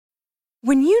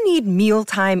When you need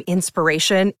mealtime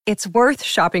inspiration, it's worth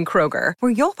shopping Kroger,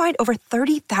 where you'll find over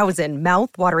 30,000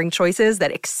 mouth-watering choices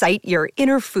that excite your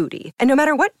inner foodie. And no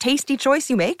matter what tasty choice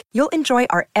you make, you'll enjoy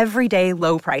our everyday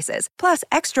low prices, plus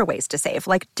extra ways to save,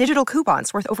 like digital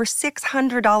coupons worth over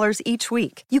 $600 each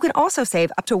week. You can also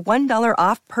save up to $1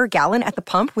 off per gallon at the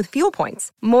pump with fuel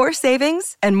points. More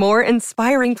savings and more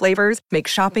inspiring flavors make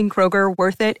shopping Kroger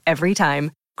worth it every time.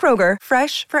 Kroger,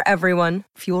 fresh for everyone.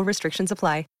 Fuel restrictions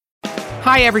apply.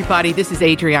 Hi, everybody. This is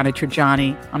Adriana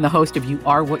Trajani. I'm the host of You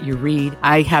Are What You Read.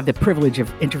 I have the privilege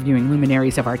of interviewing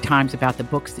luminaries of our times about the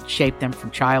books that shaped them from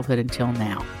childhood until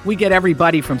now. We get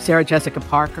everybody from Sarah Jessica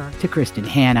Parker to Kristen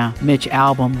Hanna, Mitch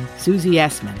Albom, Susie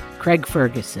Essman, Craig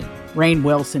Ferguson, Rainn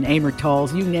Wilson, Amor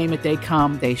Tolls, you name it, they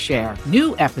come, they share.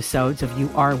 New episodes of You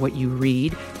Are What You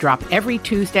Read drop every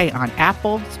Tuesday on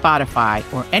Apple, Spotify,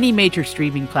 or any major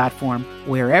streaming platform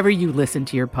wherever you listen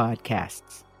to your podcasts.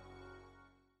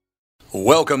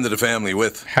 Welcome to the family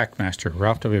with Hackmaster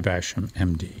Ralph W. Basham,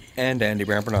 MD. And Andy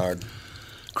Brown Bernard.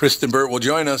 Kristen Burt will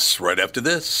join us right after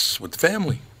this with the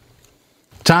family.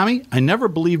 Tommy, I never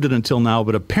believed it until now,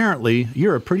 but apparently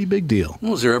you're a pretty big deal.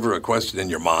 Was there ever a question in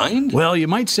your mind? Well, you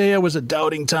might say I was a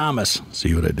doubting Thomas.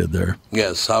 See what I did there?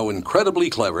 Yes, how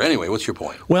incredibly clever. Anyway, what's your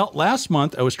point? Well, last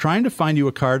month I was trying to find you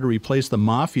a car to replace the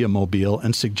Mafia Mobile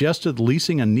and suggested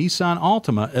leasing a Nissan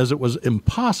Altima as it was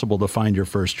impossible to find your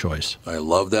first choice. I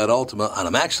love that Altima, and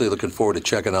I'm actually looking forward to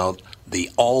checking out the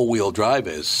all-wheel drive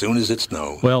as soon as it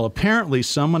snows. Well, apparently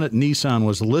someone at Nissan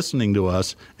was listening to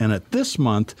us, and at this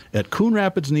month at Coon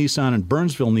Rapids Nissan and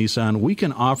Burnsville Nissan, we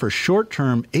can offer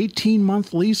short-term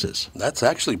 18-month leases. That's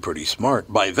actually pretty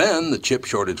smart. By then, the chip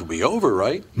shortage will be over,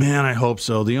 right? Man, I hope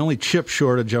so. The only chip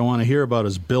shortage I want to hear about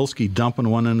is Bilski dumping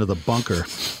one into the bunker.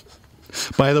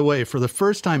 By the way, for the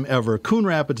first time ever, Coon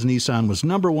Rapids Nissan was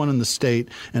 #1 in the state,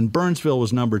 and Burnsville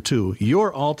was #2.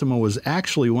 Your Altima was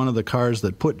actually one of the cars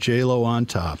that put J-Lo on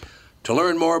top. To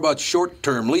learn more about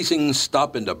short-term leasing,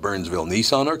 stop into Burnsville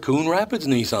Nissan or Coon Rapids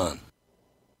Nissan.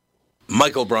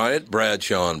 Michael Bryant,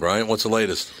 Bradshaw and Bryant, what's the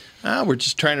latest? We're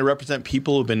just trying to represent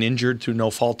people who've been injured through no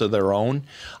fault of their own.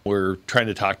 We're trying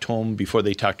to talk to them before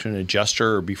they talk to an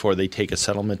adjuster or before they take a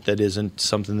settlement that isn't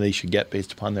something they should get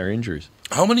based upon their injuries.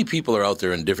 How many people are out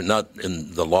there in different, not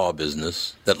in the law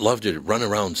business, that love to run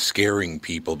around scaring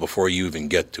people before you even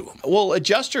get to them? Well,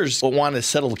 adjusters want to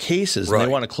settle cases and they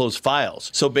want to close files.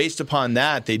 So based upon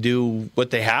that, they do what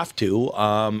they have to.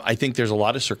 I think there's a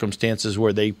lot of circumstances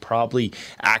where they probably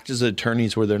act as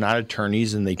attorneys where they're not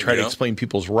attorneys and they try to explain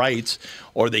people's rights,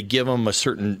 or they give them a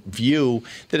certain view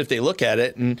that if they look at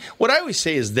it. And what I always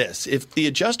say is this: if the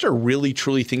adjuster really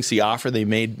truly thinks the offer they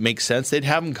made makes sense, they'd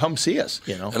have them come see us.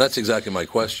 And that's exactly my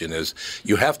question is,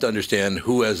 you have to understand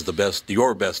who has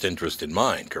your best interest in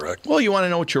mind, correct? Well, you want to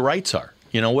know what your rights are.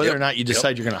 Whether or not you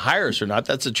decide you're going to hire us or not,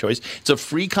 that's a choice. It's a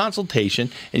free consultation,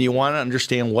 and you want to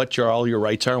understand what all your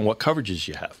rights are and what coverages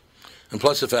you have. And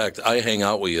plus the fact I hang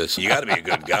out with you, so you got to be a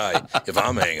good guy if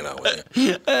I'm hanging out with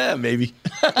you. Maybe.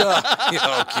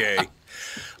 Okay.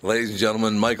 Ladies and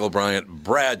gentlemen, Michael Bryant,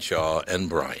 Bradshaw and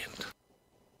Bryant.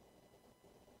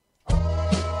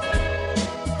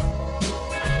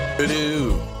 It's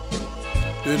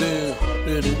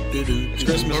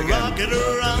Christmas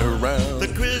again. Around the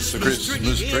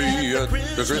Christmas tree at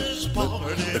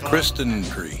the Kristen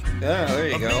tree. Yeah, there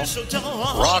you go.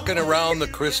 Rocking around the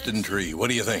Kristen tree. What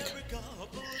do you think?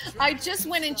 I just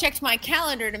went and checked my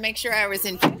calendar to make sure I was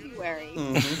in February.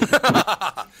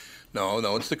 Mm-hmm.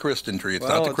 No, it's the Kristen tree. It's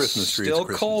not the Christmas tree. It's still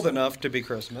Christmas. cold enough to be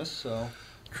Christmas, so.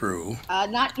 True.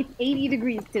 It's 80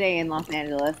 degrees today in Los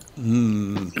Angeles.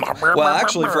 Well,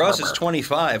 actually, for us, it's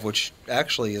 25, which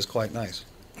actually is quite nice.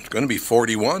 It's going to be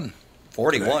 41.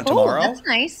 41 tomorrow? Oh, that's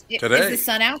nice. Today. Is the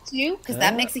sun out, too? Because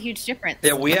that makes a huge difference.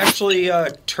 Yeah, we actually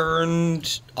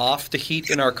turned off the heat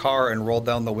in our car and rolled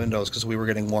down the windows because we were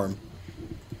getting warm.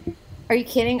 Are you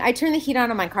kidding? I turn the heat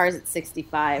on my cars at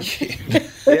 65.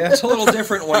 Yeah, it's a little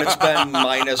different when it's been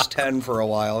minus 10 for a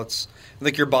while. I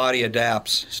think your body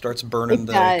adapts, starts burning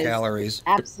the calories.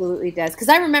 Absolutely does. Because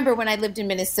I remember when I lived in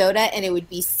Minnesota and it would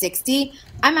be 60.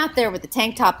 I'm out there with a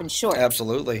tank top and shorts.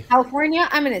 Absolutely. California,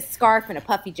 I'm in a scarf and a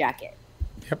puffy jacket.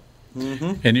 Yep.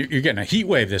 Mm-hmm. And you're getting a heat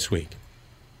wave this week.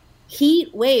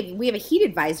 Heat wave. We have a heat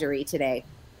advisory today.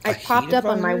 I popped up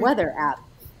on my weather app.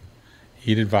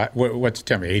 Heat what's the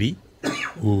temperature? 80?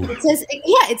 Ooh.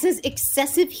 It says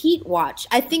excessive heat watch.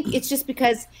 I think it's just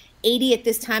because 80 at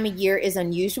this time of year is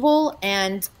unusual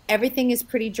and everything is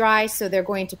pretty dry. So they're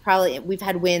going to we've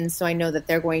had winds. So I know that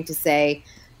they're going to say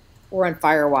we're on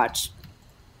fire watch.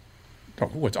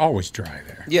 Oh, it's always dry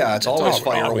there. Yeah, it's always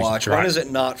Firewatch. Dry. When is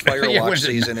it not Firewatch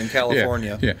season in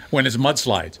California? Yeah, when it's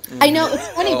mudslides. I know, it's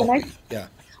funny.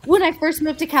 When I first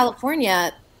moved to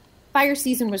California, fire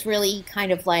season was really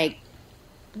kind of like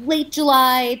late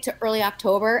July to early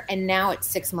October, and now it's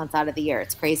 6 months out of the year.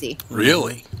 It's crazy.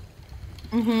 Really?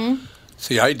 Mm-hmm.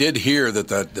 See, I did hear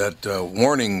that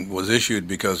warning was issued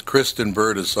because Kristen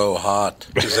Bird is so hot.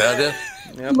 Is that it?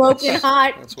 Yep. Smoking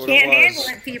hot. Can't handle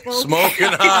it, people.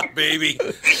 Smoking hot, baby.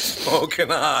 Smoking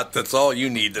hot. That's all you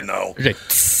need to know.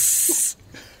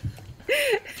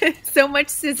 So much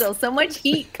sizzle, so much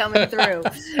heat coming through.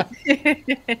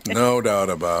 No doubt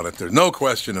about it. There's no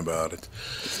question about it.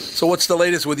 So what's the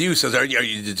latest with you? Says, did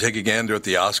you take a gander at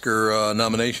the Oscar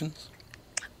nominations?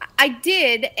 I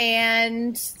did,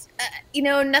 and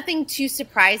nothing too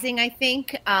surprising, I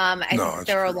think. I think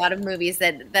there are a lot of movies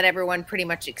that everyone pretty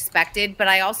much expected, but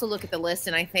I also look at the list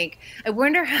and I think, I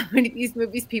wonder how many of these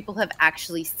movies people have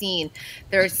actually seen.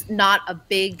 There's not a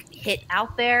big hit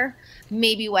out there.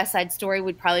 Maybe West Side Story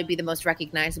would probably be the most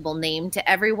recognizable name to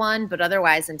everyone, but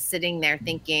otherwise I'm sitting there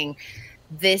thinking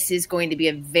this is going to be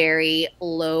a very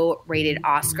low-rated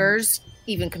Oscars,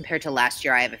 even compared to last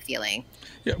year, I have a feeling.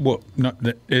 Yeah, well, no,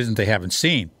 it isn't they haven't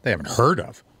seen, they haven't heard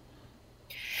of.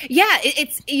 Yeah,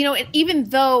 it's, even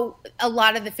though a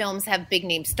lot of the films have big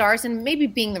name stars, and maybe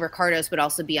Being the Ricardos would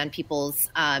also be on people's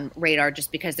radar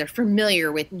just because they're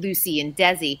familiar with Lucy and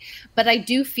Desi. But I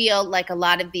do feel like a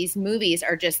lot of these movies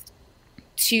are just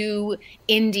too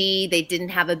indie. They didn't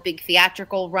have a big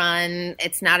theatrical run.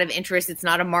 It's not of interest. It's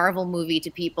not a Marvel movie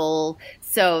to people.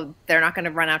 So they're not going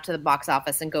to run out to the box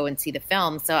office and go and see the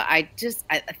film. So I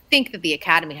think that the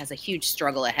Academy has a huge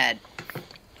struggle ahead.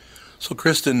 So,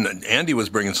 Kristen, Andy was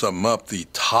bringing something up. The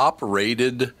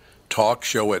top-rated talk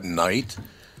show at night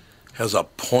has a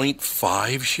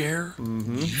 0.5 share?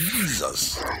 Mm-hmm.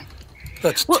 Jesus.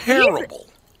 That's terrible.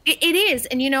 It is.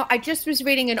 And, I just was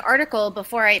reading an article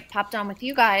before I popped on with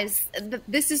you guys.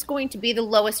 This is going to be the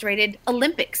lowest-rated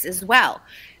Olympics as well.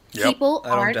 Yep. People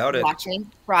aren't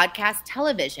watching broadcast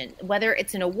television, whether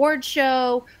it's an award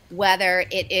show, whether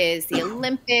it is the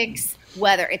Olympics,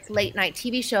 whether it's late night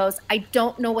TV shows. I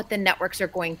don't know what the networks are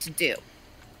going to do.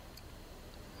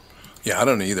 Yeah, I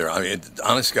don't either. I mean,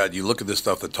 honest God, you look at this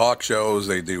stuff, the talk shows,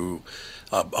 they do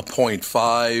a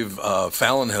 0.5.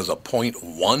 Fallon has a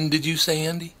 0.1, did you say,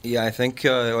 Andy? Yeah, I think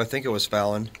it was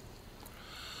Fallon.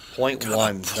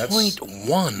 0.1. That's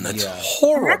 0.1. That's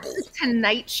horrible. That's the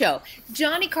Tonight Show.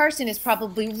 Johnny Carson is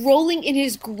probably rolling in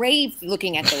his grave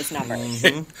looking at those numbers.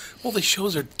 Mm-hmm. Well, the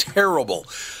shows are terrible.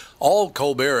 All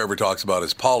Colbert ever talks about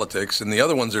is politics, and the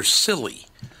other ones are silly.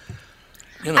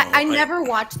 I never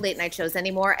watch late night shows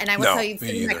anymore, and I will tell you,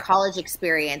 in my college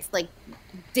experience, like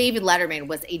David Letterman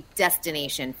was a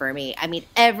destination for me. I mean,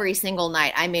 every single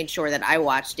night I made sure that I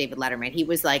watched David Letterman. He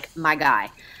was like my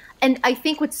guy. And I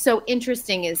think what's so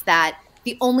interesting is that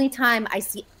the only time I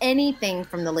see anything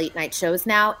from the late night shows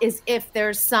now is if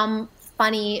there's some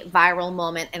funny viral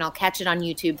moment, and I'll catch it on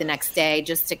YouTube the next day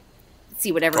just to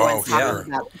see what everyone's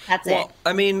talking about. That's it.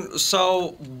 I mean,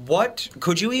 so what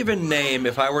could you even name,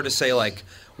 if I were to say, like,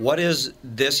 what is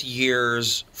this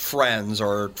year's Friends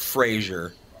or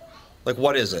Frasier? Like,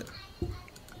 what is it?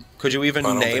 Could you even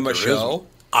name a show?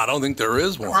 I don't think there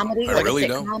is one. Comedy, I really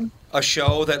don't. A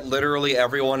show that literally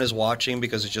everyone is watching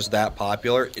because it's just that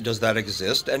popular. Does that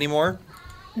exist anymore?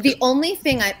 The only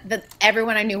thing that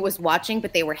everyone I knew was watching,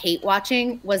 but they were hate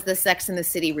watching, was the Sex and the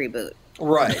City reboot.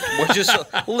 Right, which is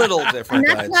a little different.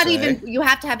 And that's not even, you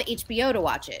have to have HBO to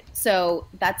watch it. So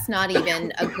that's not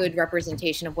even a good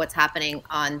representation of what's happening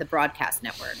on the broadcast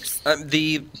networks.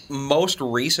 The most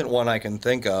recent one I can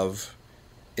think of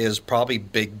is probably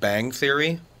Big Bang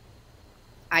Theory.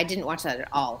 I didn't watch that at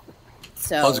all.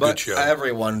 So, that was a good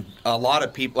show. A lot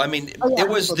of people, I mean, it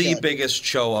was the biggest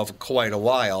show of quite a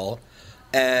while.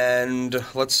 And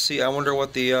let's see, I wonder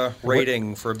what the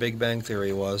rating for Big Bang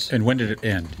Theory was. And when did it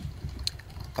end?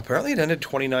 Apparently it ended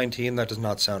 2019. That does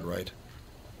not sound right.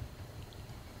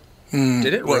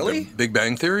 Did it really? Big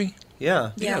Bang Theory?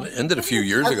 Yeah. Yeah, it ended a few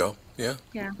years ago. Yeah.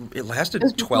 It lasted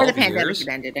 12 before the years. pandemic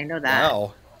ended. I know that.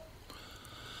 Wow.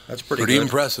 That's pretty good.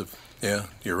 Impressive. Yeah,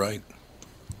 you're right.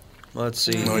 Let's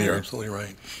see. No, you're absolutely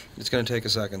right. It's going to take a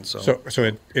second. So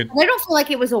it I don't feel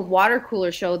like it was a water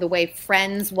cooler show the way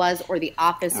Friends was or The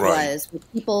Office was,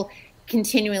 with people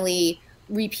continually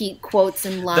repeat quotes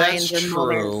and lines. That's or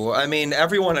true. moments. I mean,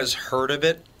 everyone has heard of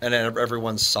it and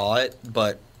everyone saw it,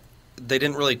 but they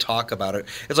didn't really talk about it.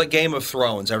 It's like Game of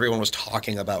Thrones. Everyone was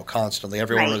talking about constantly.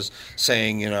 Everyone was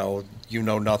saying, you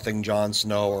know nothing, Jon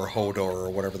Snow or Hodor or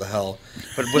whatever the hell.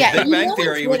 But with Big Bang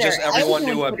Theory, everyone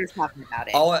knew talking about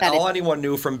it. All anyone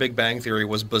knew from Big Bang Theory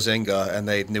was Bazinga, and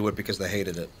they knew it because they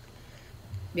hated it.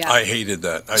 Yeah. I hated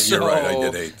that. You're right. I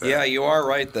did hate that. Yeah, you are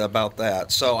right about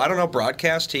that. So I don't know,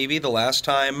 broadcast TV, the last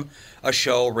time a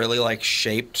show really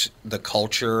shaped the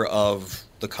culture of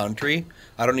the country,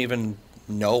 I don't even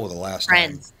know the last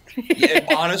Friends. time. It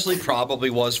honestly probably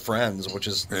was Friends, which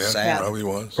is sad. Yeah, probably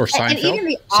was. Or Seinfeld. And even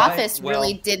The Office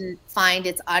really didn't find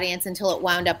its audience until it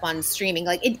wound up on streaming.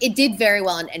 It did very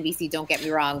well on NBC, don't get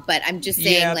me wrong, but I'm just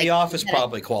saying. Yeah, The Office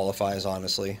probably qualifies,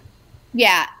 honestly.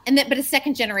 Yeah, but a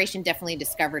second generation definitely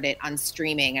discovered it on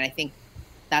streaming, and I think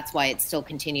that's why it still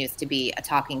continues to be a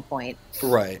talking point.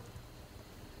 Right.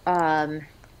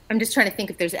 I'm just trying to think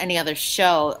if there's any other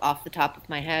show off the top of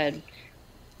my head.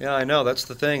 Yeah, I know. That's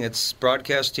the thing. It's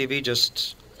broadcast TV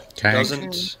just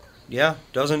doesn't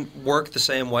work the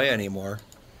same way anymore.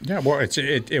 Yeah, well,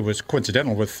 it was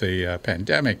coincidental with the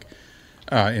pandemic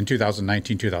in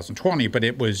 2019, 2020, but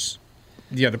it was...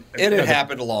 Yeah, it had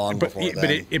happened long before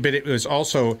then. But it was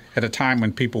also at a time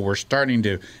when people were starting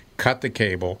to cut the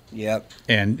cable. Yep.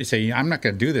 And say, I'm not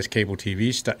going to do this cable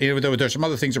TV stuff. There's some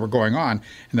other things that were going on,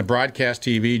 and the broadcast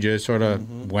TV just sort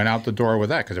of went out the door with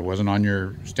that because it wasn't on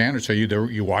your standard. So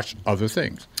you watched other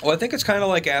things. Well, I think it's kind of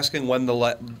like asking what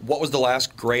was the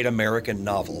last great American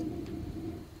novel.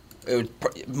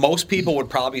 Most people would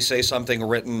probably say something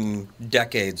written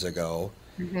decades ago.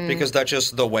 Because that's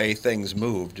just the way things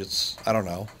moved. I don't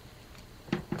know.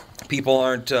 People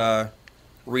aren't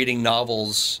reading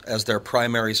novels as their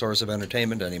primary source of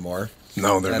entertainment anymore.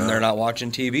 No, they're not. And they're not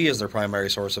watching TV as their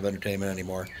primary source of entertainment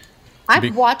anymore.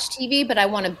 I've watched TV, but I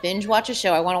want to binge watch a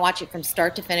show. I want to watch it from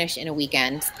start to finish in a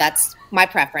weekend. That's my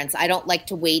preference. I don't like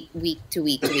to wait week to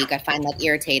week to week. I find that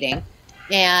irritating.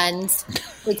 And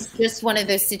it's just one of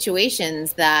those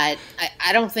situations that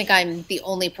I don't think I'm the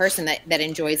only person that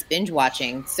enjoys binge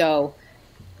watching. So,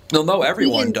 no,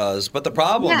 everyone does. But the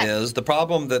problem is the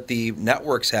problem that the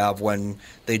networks have when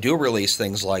they do release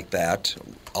things like that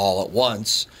all at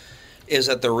once is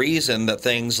that the reason that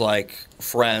things like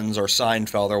Friends or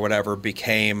Seinfeld or whatever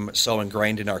became so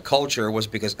ingrained in our culture was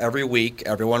because every week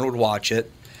everyone would watch it.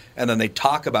 And then they'd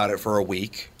talk about it for a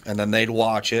week, and then they'd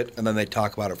watch it, and then they'd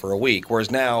talk about it for a week. Whereas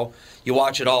now, you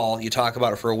watch it all, you talk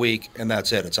about it for a week, and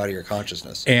that's it. It's out of your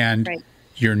consciousness. And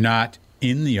you're not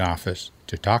in the office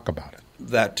to talk about it.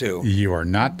 That too. You are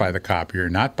not by the copy. You're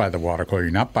not by the water cooler.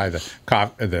 You're not by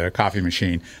the coffee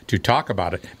machine to talk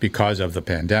about it because of the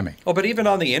pandemic. Oh, but even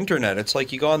on the Internet, it's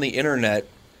like you go on the Internet,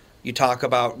 you talk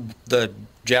about the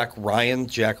Jack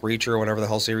Reacher, or whatever the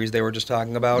hell series they were just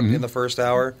talking about in the first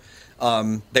hour.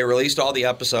 They released all the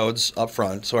episodes up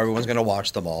front, so everyone's going to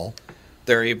watch them all.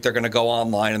 They're going to go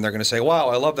online and they're going to say, wow,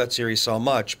 I love that series so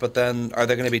much. But then are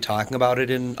they going to be talking about it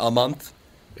in a month?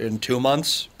 In 2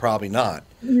 months? Probably not.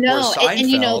 No, and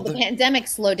the pandemic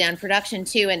slowed down production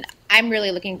too. And I'm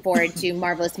really looking forward to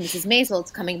Marvelous Mrs. Maisel.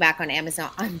 It's coming back on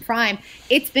Amazon Prime.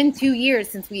 It's been 2 years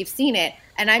since we've seen it.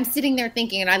 And I'm sitting there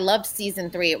thinking, and I loved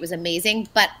season 3. It was amazing.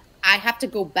 But I have to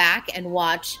go back and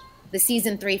watch the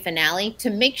season 3 finale to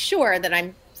make sure that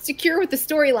I'm secure with the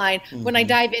storyline when I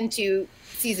dive into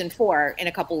season 4 in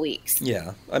a couple weeks.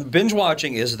 Yeah. Binge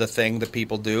watching is the thing that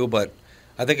people do, but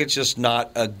I think it's just not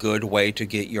a good way to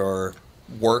get your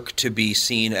work to be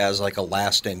seen as like a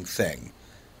lasting thing.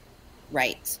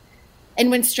 Right.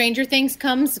 And when Stranger Things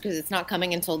comes, because it's not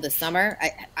coming until this summer,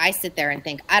 I sit there and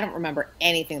think, I don't remember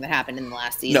anything that happened in the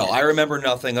last season. No, I remember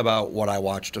nothing about what I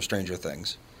watched of Stranger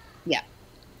Things. Yeah.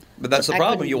 But that's the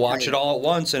problem. You watch it all at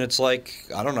once, and it's like,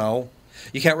 I don't know.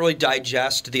 You can't really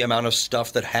digest the amount of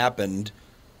stuff that happened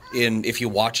if you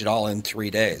watch it all in 3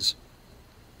 days.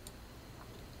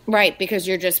 Right, because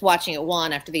you're just watching it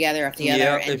one after the other after the other.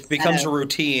 Yeah, it becomes a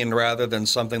routine rather than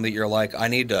something that you're like, I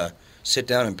need to sit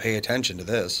down and pay attention to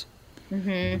this.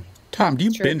 Mm-hmm. Tom, do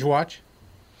you binge watch?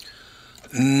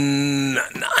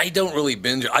 I don't really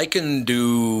binge. I can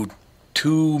do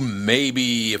 2,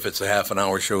 maybe if it's a half an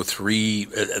hour show, 3.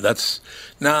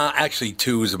 Actually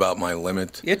 2 is about my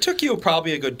limit. It took you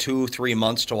probably a good 2-3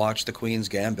 months to watch The Queen's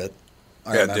Gambit.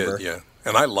 I remember. It did, yeah.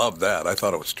 And I loved that. I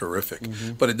thought it was terrific.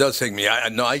 But it does take me.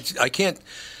 I can't.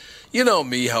 You know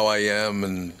me, how I am,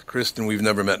 and Kristen, we've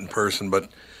never met in person, but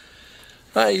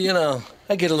I get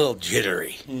a little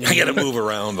jittery. I got to move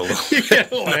around a little. You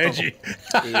get a little edgy.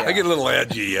 I get a little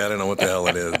edgy. I don't know what the hell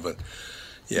it is, but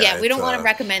Yeah, we don't want to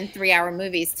recommend 3-hour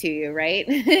movies to you, right?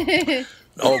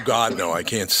 Oh, God, no. I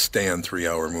can't stand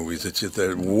 3-hour movies. It's just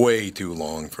they're way too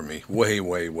long for me. Way.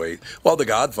 Well, The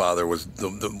Godfather was the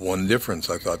one difference.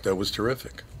 I thought that was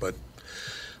terrific. But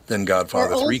then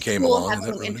Godfather 3 came along. And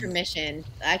some intermission.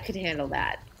 I could handle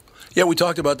that. Yeah, we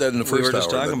talked about that in the first hour. We were just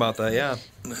talking about that, yeah.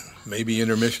 Maybe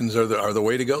intermissions are the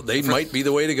way to go. They might be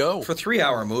the way to go. For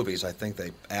 3-hour movies, I think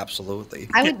they absolutely.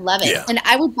 I would love it. Yeah. And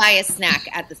I would buy a snack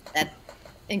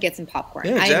and get some popcorn.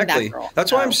 Yeah, exactly. I am that girl.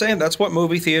 That's why I'm saying that's what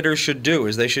movie theaters should do,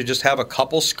 is they should just have a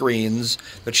couple screens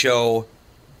that show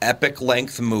epic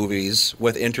length movies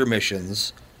with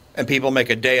intermissions, and people make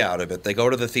a day out of it. They go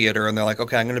to the theater and they're like,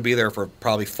 okay, I'm going to be there for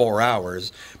probably 4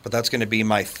 hours, but that's going to be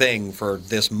my thing for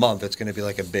this month. It's going to be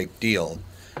like a big deal.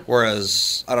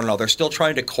 Whereas, I don't know, they're still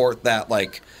trying to court that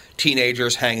like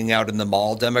teenagers hanging out in the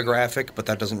mall demographic, but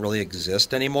that doesn't really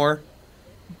exist anymore.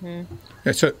 Mm-hmm.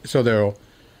 Yeah,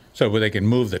 so they can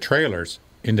move the trailers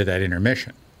into that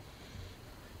intermission.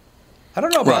 I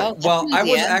don't know about. Well, I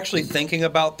was actually thinking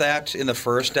about that in the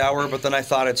first hour, but then I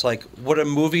thought it's like, would a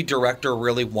movie director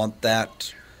really want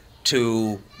that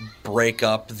to break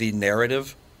up the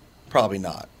narrative? Probably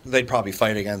not. They'd probably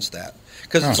fight against that.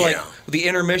 Because it's like the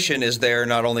intermission is there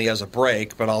not only as a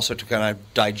break, but also to kind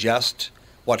of digest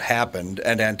what happened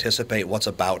and anticipate what's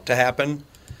about to happen.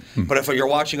 But if you're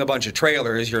watching a bunch of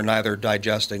trailers, you're neither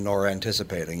digesting nor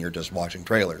anticipating. You're just watching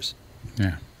trailers.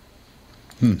 Yeah.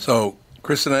 So,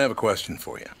 Kristen, I have a question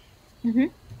for you. Mm-hmm.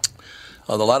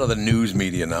 A lot of the news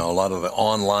media now, a lot of the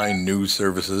online news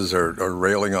services are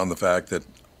railing on the fact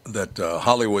that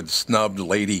Hollywood snubbed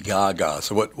Lady Gaga.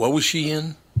 So what was she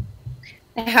in?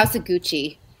 The House of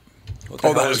Gucci.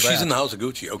 She's in the House of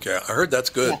Gucci. Okay, I heard that's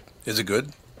good. Yeah. Is it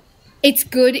good? It's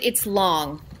good. It's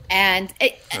long. And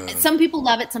some people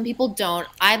love it, some people don't.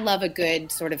 I love a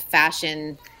good sort of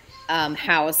fashion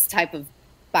house type of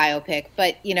biopic.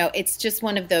 But, it's just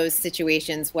one of those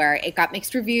situations where it got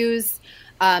mixed reviews.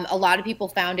 A lot of people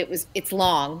found it's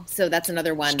long. So that's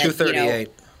another one. It's 238.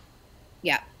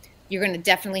 Yeah. You're going to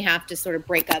definitely have to sort of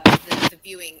break up the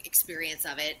viewing experience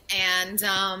of it.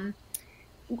 And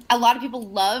a lot of people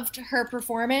loved her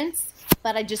performance.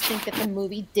 But I just think that the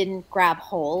movie didn't grab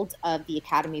hold of the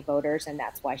Academy voters, and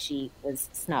that's why she was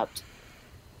snubbed.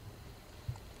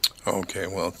 Okay,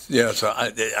 well, yeah. So,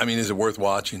 I mean, is it worth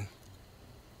watching?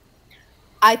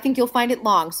 I think you'll find it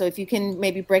long. So if you can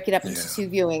maybe break it up into 2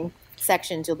 viewing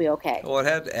sections, you'll be okay. Well, it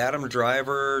had Adam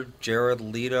Driver, Jared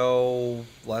Leto,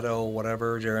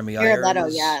 Jeremy Irons, Leto,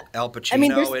 yeah. Al Pacino. I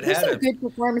mean, there's some good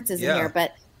performances in here,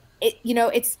 but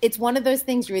it's one of those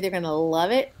things you're either going to love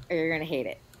it or you're going to hate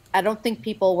it. I don't think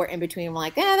people were in between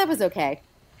like, that was okay.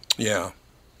 Yeah.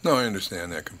 No, I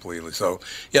understand that completely. So,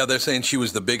 yeah, they're saying she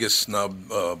was the biggest snub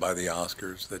by the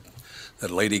Oscars,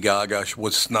 that Lady Gaga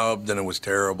was snubbed and it was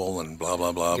terrible and blah,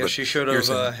 blah, blah. Guess she should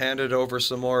have handed over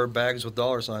some more bags with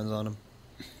dollar signs on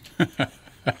them.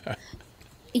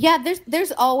 Yeah,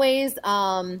 there's always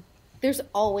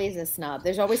a snub.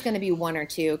 There's always going to be 1 or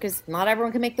 2 because not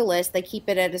everyone can make the list. They keep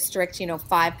it at a strict,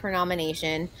 5 per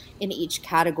nomination in each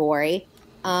category.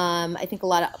 I think a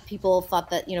lot of people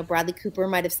thought that, Bradley Cooper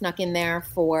might have snuck in there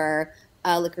for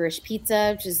Licorice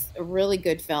Pizza, which is a really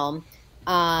good film.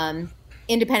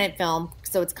 Independent film,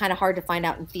 so it's kind of hard to find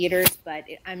out in theaters, but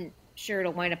I'm sure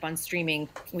it'll wind up on streaming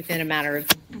within a matter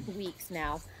of weeks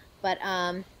now. But,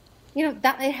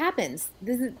 that it happens.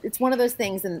 It's one of those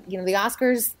things. And, the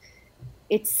Oscars,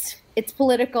 it's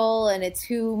political and it's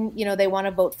who, they want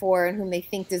to vote for and whom they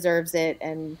think deserves it.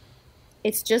 And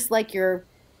it's just like your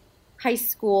high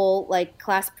school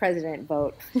class president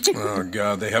vote. Oh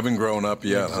God, they haven't grown up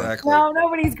yet. Exactly. No,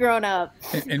 nobody's grown up.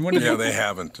 And when they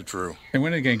haven't. True. And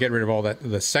when are they going to get rid of all that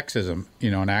the sexism?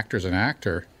 An actor's an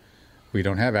actor. We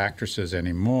don't have actresses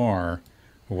anymore.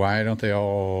 Why don't they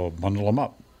all bundle them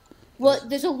up? Well,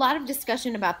 there's a lot of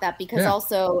discussion about that because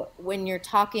also when you're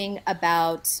talking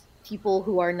about people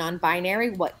who are non-binary,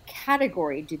 what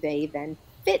category do they then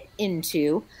fit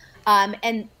into?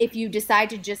 And if you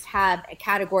decide to just have a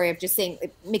category of just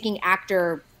making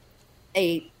actor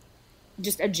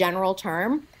just a general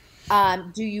term,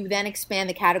 do you then expand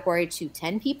the category to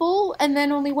 10 people and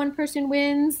then only 1 person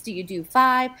wins? Do you do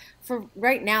 5? For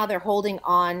right now, they're holding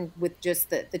on with just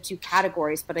the 2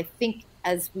 categories. But I think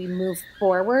as we move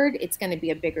forward, it's going to be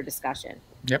a bigger discussion.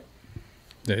 Yep.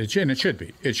 It should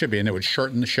be. It should be. And it would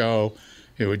shorten the show.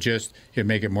 It'd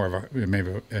make it more of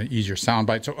maybe an easier sound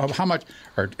bite. So how much,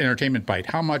 or entertainment bite,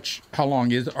 how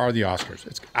long are the Oscars?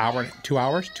 It's 2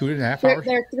 hours, 2.5 hours?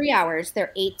 They're 3 hours.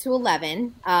 They're 8 to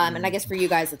 11. And I guess for you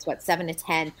guys, it's 7 to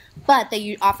 10. But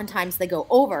oftentimes they go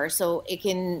over. So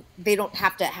they don't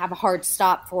have to have a hard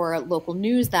stop for local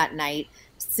news that night.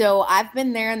 So I've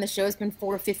been there, and the show's been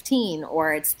 4:15,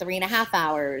 or it's 3.5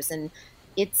 hours, and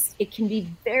it can be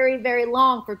very, very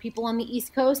long for people on the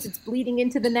East Coast. It's bleeding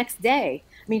into the next day.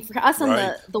 I mean, for us on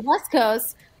the West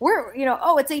Coast, we're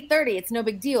it's 8:30. It's no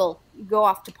big deal. You go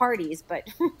off to parties, but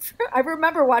I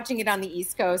remember watching it on the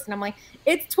East Coast, and I'm like,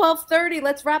 it's 12:30.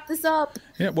 Let's wrap this up.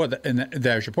 Yeah, well, and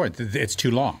there's your point. It's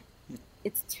too long.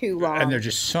 It's too long. And there's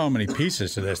just so many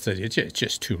pieces to this that it's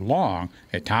just too long.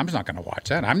 Hey, Tom's not going to watch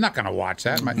that. I'm not going to watch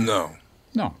that.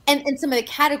 No. And some of the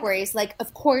categories, like,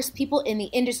 of course, people in the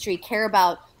industry care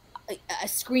about a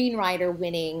screenwriter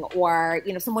winning, or,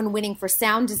 someone winning for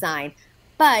sound design.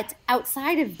 But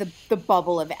outside of the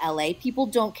bubble of LA, people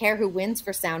don't care who wins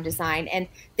for sound design. And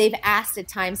they've asked at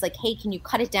times, like, hey, can you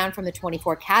cut it down from the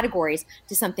 24 categories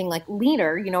to something like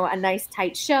leaner, a nice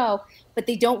tight show? But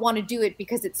they don't want to do it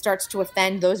because it starts to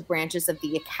offend those branches of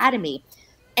the Academy.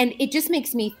 And it just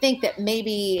makes me think that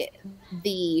maybe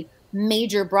the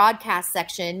major broadcast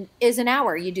section is an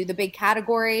hour. You do the big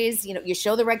categories, you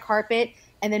show the red carpet,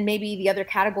 and then maybe the other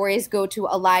categories go to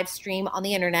a live stream on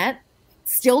the internet,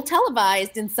 still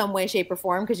televised in some way, shape, or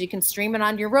form, because you can stream it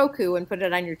on your Roku and put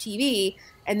it on your TV,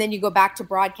 and then you go back to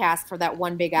broadcast for that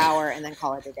one big hour and then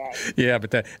call it a day. Yeah,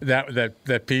 but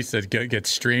that piece that gets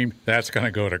streamed, that's going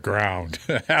to go to ground.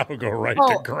 That'll go right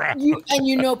to ground.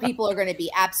 People are going to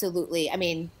be absolutely,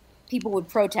 people would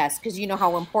protest because you know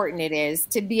how important it is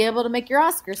to be able to make your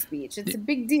Oscar speech. It's a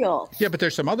big deal. Yeah, but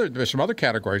there's some other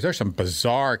categories. There's some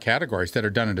bizarre categories that are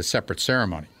done in a separate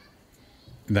ceremony.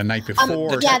 The night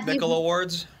before. The technical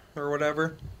awards or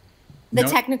whatever? The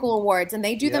technical awards, and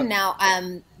they do them now.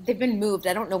 They've been moved.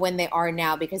 I don't know when they are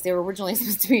now because they were originally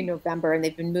supposed to be in November, and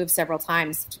they've been moved several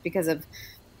times because of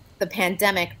the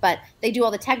pandemic. But they do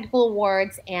all the technical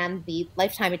awards and the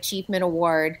Lifetime Achievement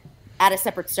Award at a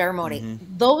separate ceremony.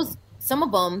 Mm-hmm. Some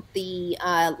of them, the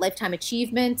Lifetime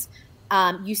Achievement,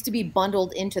 used to be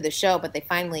bundled into the show, but they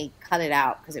finally cut it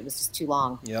out because it was just too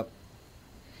long. Yep.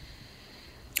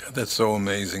 That's so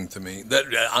amazing to me. That,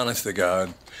 honest to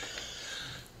God,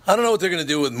 I don't know what they're going to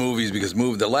do with movies because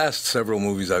the last several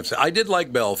movies I've seen, I did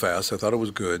like Belfast. I thought it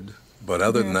was good, but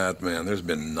other than that, man, there's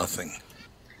been nothing.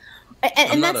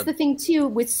 And that's the thing too,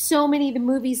 with so many of the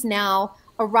movies now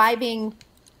arriving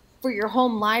for your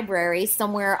home library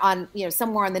somewhere on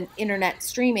the internet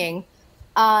streaming,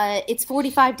 it's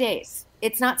 45 days.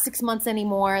 It's not 6 months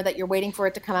anymore that you're waiting for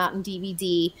it to come out in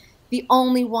DVD. The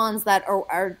only ones that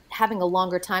are having a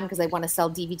longer time because they want to sell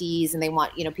DVDs and they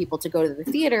want people to go to the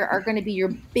theater are going to be your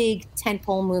big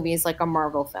tentpole movies like a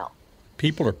Marvel film.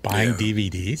 People are buying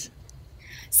DVDs?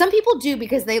 Some people do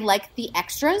because they like the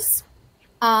extras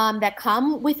that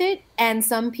come with it, and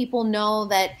some people know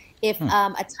that if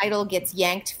a title gets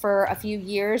yanked for a few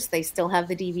years, they still have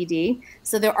the DVD.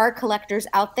 So there are collectors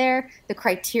out there. The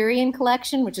Criterion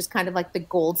Collection, which is kind of like the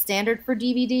gold standard for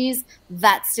DVDs,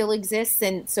 that still exists.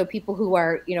 And so people who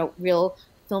are, real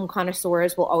film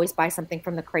connoisseurs will always buy something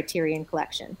from the Criterion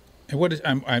Collection. And what is?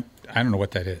 I don't know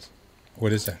what that is.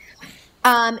 What is that?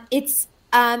 It's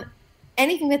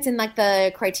anything that's in like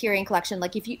the Criterion Collection.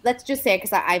 Like let's just say,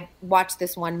 because I've watched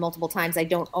this one multiple times, I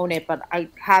don't own it, but I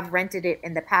have rented it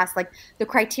in the past. Like the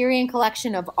Criterion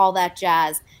Collection of All That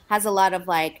Jazz has a lot of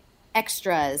like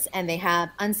extras, and they have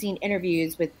unseen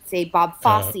interviews with, say, Bob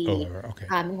Fosse,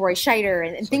 Roy Scheider,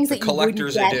 and things that you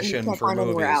wouldn't get and you can't find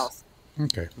anywhere else.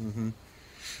 Okay. Mm-hmm.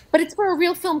 But it's for a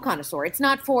real film connoisseur. It's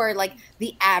not for like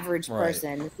the average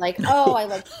person. It's like, I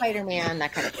like Spider-Man,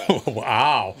 that kind of thing.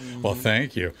 Wow. Well,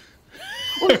 thank you.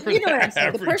 Well, you know what I'm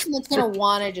saying. The person that's going to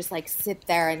want to just like sit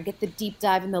there and get the deep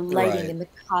dive in the lighting and the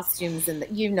costumes and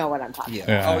you know what I'm talking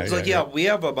about. We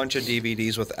have a bunch of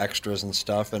DVDs with extras and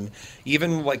stuff, and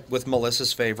even like with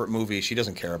Melissa's favorite movie, she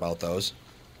doesn't care about those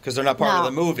because they're not part of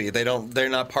the movie. They're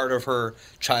not part of her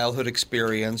childhood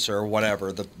experience or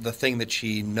whatever, the thing that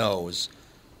she knows.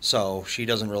 So she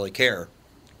doesn't really care.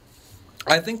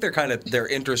 I think they're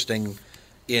interesting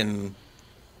in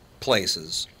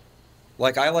places.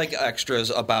 Like, I like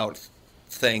extras about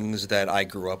things that I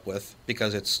grew up with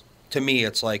because to me,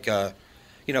 it's like,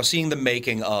 seeing the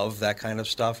making of that kind of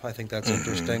stuff. I think that's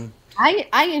interesting.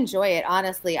 I enjoy it,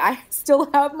 honestly. I still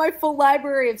have my full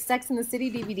library of Sex and the City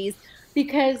DVDs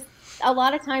because a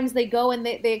lot of times they go and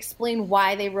they explain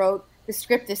why they wrote the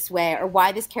script this way or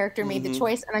why this character made the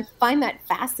choice, and I find that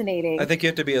fascinating. I think you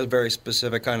have to be a very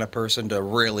specific kind of person to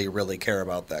really, really care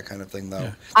about that kind of thing, though.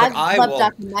 Yeah. I love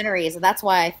documentaries, and that's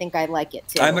why I think I like it,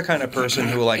 too. I'm the kind of person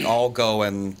who, I'll go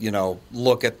and,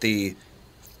 look at the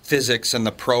physics and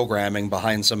the programming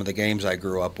behind some of the games I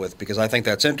grew up with, because I think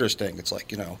that's interesting. It's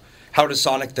like, how does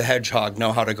Sonic the Hedgehog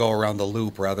know how to go around the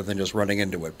loop rather than just running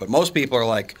into it? But most people are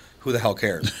like, who the hell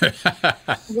cares?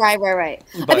 Right.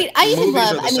 But I even movies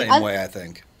love are the same way, I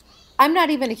think. I'm not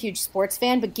even a huge sports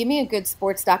fan, but give me a good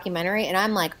sports documentary, and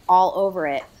I'm like all over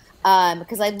it.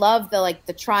 Because I love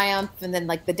the triumph and then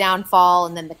the downfall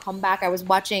and then the comeback.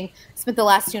 Spent the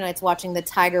last 2 nights watching the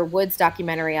Tiger Woods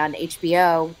documentary on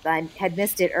HBO. I had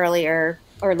missed it earlier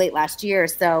or late last year.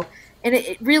 So, and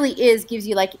it really gives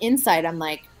you insight on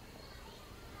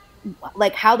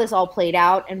how this all played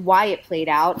out and why it played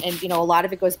out. And, a lot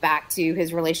of it goes back to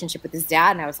his relationship with his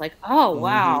dad. And I was like, oh,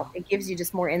 wow. It gives you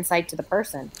just more insight to the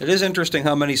person. It is interesting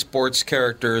how many sports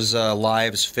characters'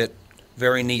 lives fit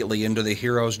very neatly into the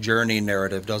hero's journey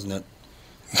narrative, doesn't it?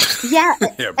 Yeah.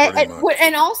 Much.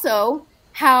 And also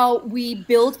how we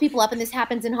build people up, and this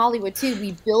happens in Hollywood too.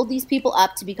 We build these people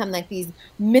up to become these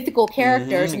mythical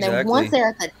characters. And then once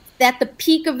they're at the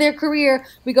peak of their career,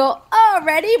 we go, oh,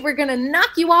 ready? We're going to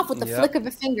knock you off with the flick of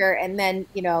a finger. And then,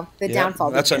 the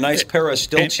downfall. That's a nice pair of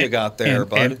stilts you got there,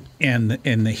 bud. And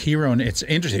in the hero, it's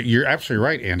interesting. You're absolutely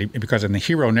right, Andy, because in the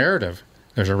hero narrative,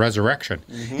 there's a resurrection.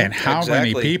 And how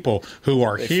many people who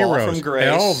are heroes,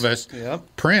 Elvis,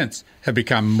 Prince, have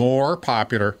become more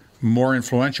popular, more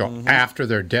influential after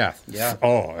their death. Yeah.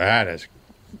 Oh, that is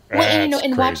Well, and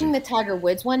crazy. watching the Tiger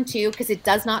Woods one too, because it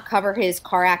does not cover his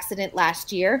car accident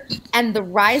last year and the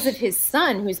rise of his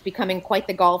son, who's becoming quite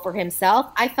the golfer himself.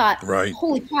 I thought,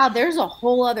 holy cow, there's a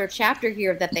whole other chapter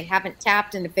here that they haven't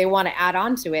tapped, and if they want to add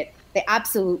on to it, they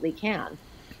absolutely can.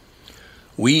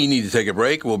 We need to take a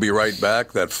break. We'll be right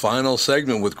back. That final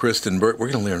segment with Kristen Burt.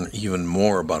 We're going to learn even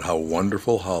more about how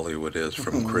wonderful Hollywood is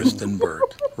from Kristen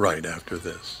Burt right after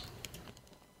this.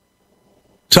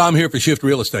 Tom here for Shift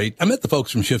Real Estate. I met the folks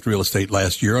from Shift Real Estate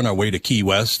last year on our way to Key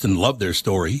West and loved their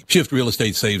story. Shift Real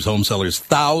Estate saves home sellers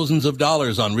thousands of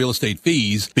dollars on real estate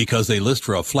fees because they list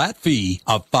for a flat fee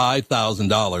of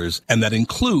 $5,000, and that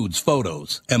includes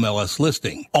photos, MLS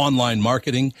listing, online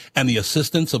marketing, and the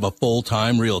assistance of a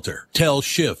full-time realtor. Tell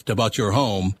Shift about your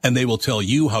home, and they will tell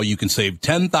you how you can save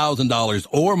 $10,000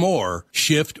 or more.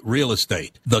 Shift Real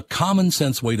Estate, the common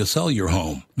sense way to sell your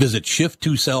home. Visit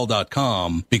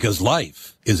shift2sell.com because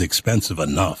life is expensive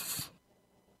enough.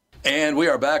 And we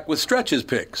are back with Stretch's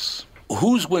picks.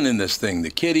 Who's winning this thing?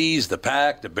 The Kitties, the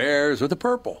Pack, the Bears, or the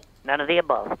Purple? None of the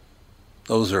above.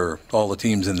 Those are all the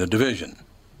teams in the division.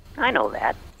 I know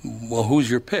that. Well,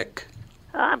 who's your pick?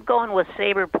 I'm going with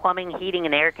Sabre Plumbing, Heating,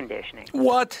 and Air Conditioning.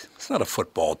 What? It's not a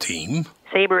football team.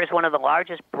 Sabre is one of the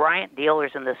largest Bryant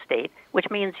dealers in the state, which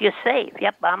means you save.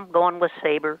 Yep, I'm going with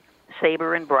Sabre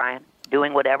and Bryant,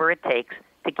 doing whatever it takes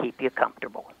to keep you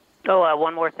comfortable. Oh,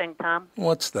 one more thing, Tom.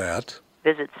 What's that?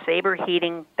 Visit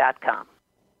saberheating.com.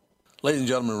 Ladies and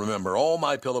gentlemen, remember, all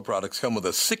MyPillow products come with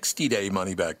a 60-day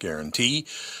money-back guarantee.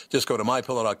 Just go to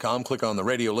MyPillow.com, click on the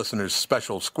radio listeners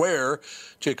special square,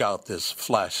 check out this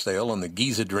flash sale on the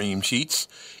Giza Dream Sheets.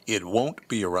 It won't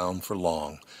be around for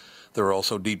long. There are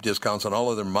also deep discounts on all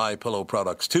other MyPillow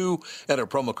products, too. Enter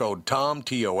promo code TOM,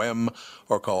 T-O-M,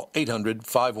 or call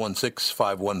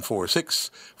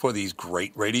 800-516-5146 for these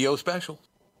great radio specials.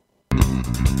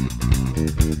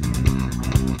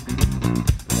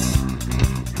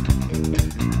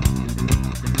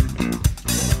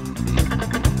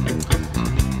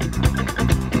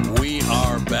 We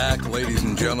are back, ladies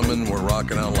and gentlemen. We're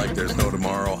rocking out like there's no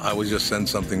tomorrow. I was just sent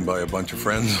something by a bunch of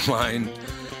friends of mine.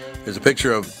 There's a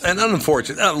picture of an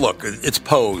unfortunate, look, it's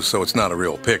posed, so it's not a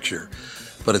real picture.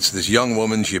 But it's this young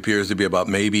woman. She appears to be about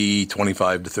maybe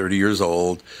 25 to 30 years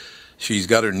old. She's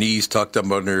got her knees tucked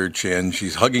up under her chin.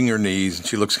 She's hugging her knees, and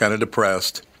she looks kind of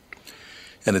depressed.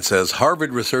 And it says,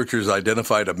 Harvard researchers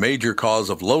identified a major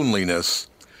cause of loneliness,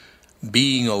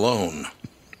 being alone.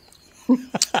 Well,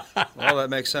 that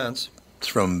makes sense. It's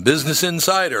from Business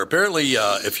Insider. Apparently,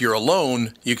 if you're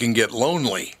alone, you can get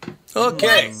lonely.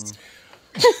 Okay.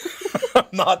 I'm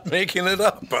not making it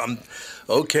up.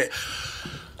 Okay.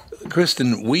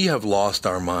 Kristen, we have lost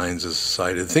our minds as a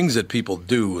society. The things that people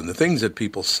do and the things that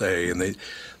people say, and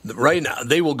right now,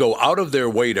 they will go out of their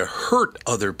way to hurt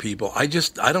other people. I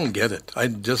don't get it. I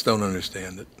just don't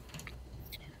understand it.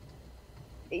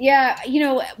 Yeah,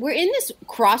 we're in this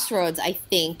crossroads, I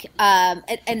think.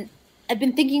 And I've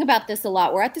been thinking about this a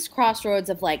lot. We're at this crossroads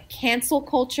of cancel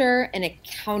culture and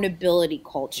accountability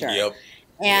culture. Yep.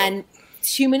 And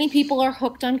too many people are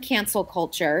hooked on cancel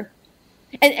culture.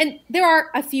 And there are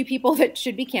a few people that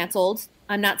should be canceled.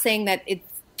 I'm not saying that it's,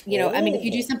 if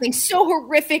you do something so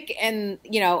horrific and,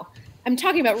 I'm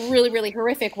talking about really, really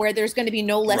horrific where there's going to be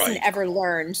no lesson ever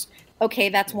learned. Okay,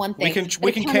 that's one thing.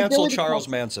 We can cancel Charles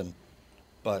Manson.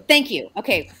 But thank you.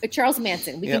 Okay, but Charles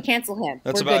Manson, we can cancel him.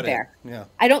 That's We're about good there. Yeah.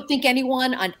 I don't think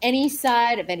anyone on any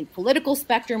side of any political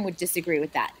spectrum would disagree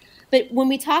with that. But when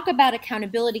we talk about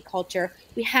accountability culture,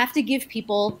 we have to give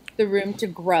people the room to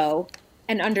grow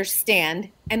and understand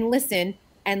and listen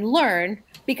and learn,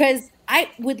 because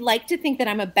I would like to think that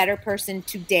I'm a better person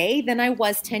today than I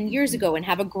was 10 years ago and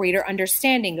have a greater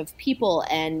understanding of people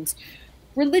and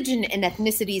religion and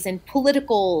ethnicities and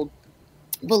political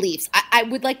beliefs. I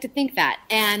would like to think that.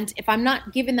 And if I'm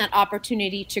not given that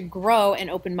opportunity to grow and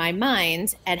open my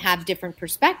mind and have different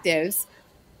perspectives,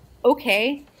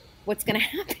 okay, what's going to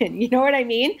happen? You know what I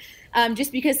mean?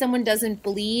 Just because someone doesn't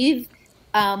believe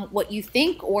what you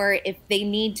think, or if they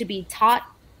need to be taught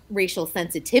racial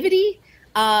sensitivity,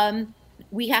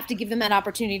 we have to give them that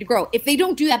opportunity to grow. If they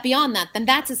don't do that beyond that, then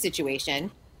that's a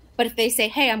situation. But if they say,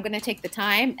 hey, I'm going to take the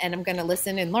time and I'm going to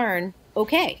listen and learn,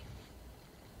 okay,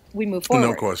 we move forward.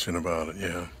 No question about it,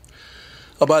 yeah.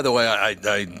 Oh, by the way,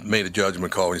 I made a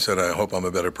judgment call when you said, I hope I'm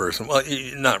a better person. Well,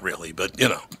 not really, but, you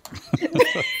know.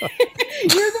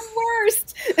 You're the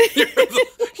worst.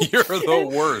 You're the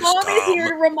worst, Mom Tom. is here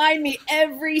to remind me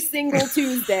every single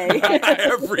Tuesday.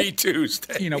 Every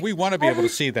Tuesday. You know, we want to be able to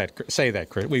say that,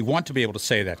 Chris. We want to be able to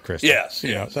say that, Chris. Yes.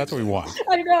 You know, that's what we want.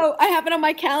 I know. I have it on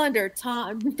my calendar.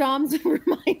 Tom's a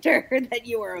reminder that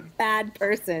you are a bad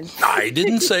person. I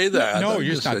didn't say that. No,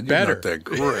 you're just not better. You're not that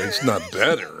great. It's not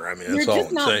better. I mean, that's all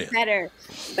I'm not saying. Better.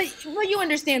 But well, you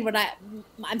understand what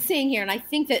I'm saying here, and I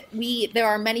think that there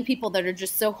are many people that are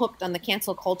just so hooked on the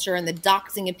cancel culture and the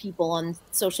doxing of people on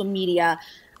social media.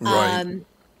 Right.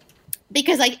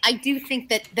 Because I do think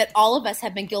that all of us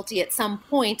have been guilty at some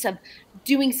point of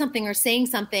doing something or saying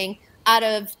something out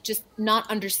of just not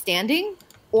understanding,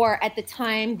 or at the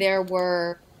time there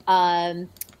were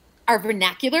our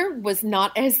vernacular was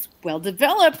not as well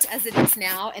developed as it is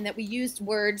now, and that we used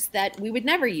words that we would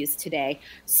never use today.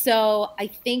 So I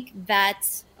think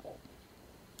that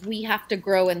we have to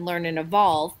grow and learn and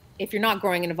evolve. If you're not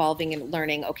growing and evolving and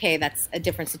learning, okay, that's a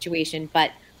different situation,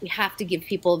 but we have to give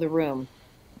people the room.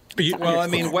 Well, I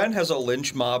mean, when has a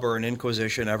lynch mob or an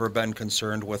inquisition ever been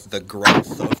concerned with the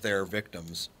growth of their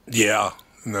victims? Yeah,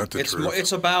 not the truth.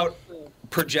 It's about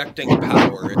projecting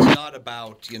power. It's not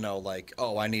about, like,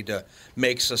 oh, I need to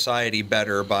make society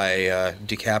better by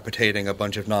decapitating a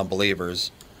bunch of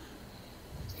non-believers.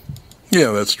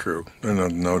 Yeah, that's true.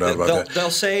 No doubt about that. They'll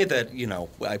say that,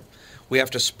 we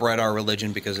have to spread our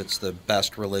religion because it's the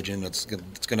best religion. It's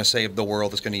going to save the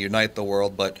world. It's going to unite the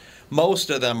world. But most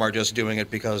of them are just doing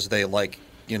it because they like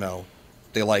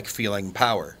feeling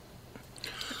power.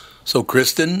 So,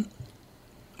 Kristen,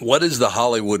 what is the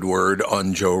Hollywood word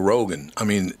on Joe Rogan? I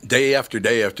mean, day after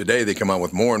day after day, they come out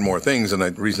with more and more things. And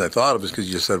the reason I thought of it is because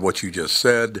you said what you just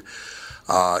said.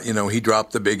 He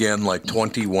dropped the big N like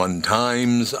 21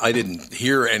 times. I didn't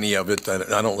hear any of it.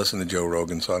 I don't listen to Joe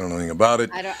Rogan, so I don't know anything about it.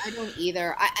 I don't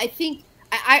either. I think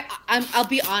I'll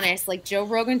be honest. Like Joe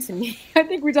Rogan, to me, I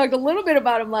think we talked a little bit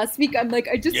about him last week. I'm like,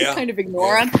 I just kind of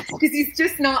ignore him because he's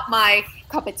just not my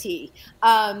cup of tea.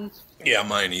 Yeah,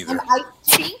 mine either. And I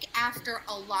think after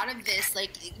a lot of this,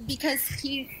 like, because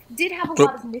he did have a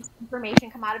lot of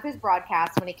misinformation come out of his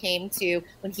broadcast when it came to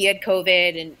when he had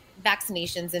COVID and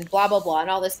vaccinations and blah, blah, blah, and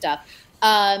all this stuff.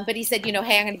 But he said, hey,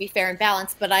 I'm going to be fair and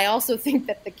balanced. But I also think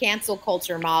that the cancel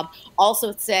culture mob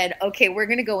also said, okay, we're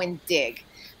going to go and dig.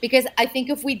 Because I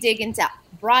think if we dig into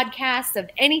broadcasts of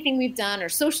anything we've done or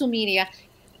social media,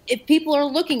 if people are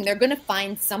looking, they're going to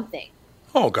find something.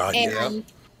 Oh, God, and,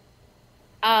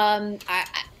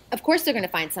 of course they're going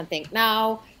to find something.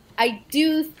 Now, I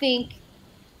do think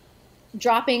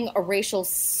dropping a racial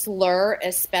slur,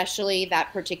 especially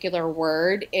that particular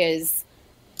word, is,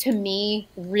 to me,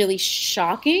 really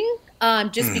shocking.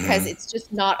 Just because it's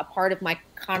just not a part of my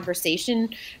conversation.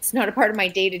 It's not a part of my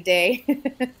day-to-day.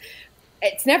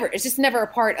 It's just never a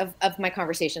part of my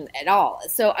conversation at all.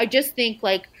 So I just think,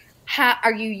 like, how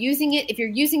are you using it? If you're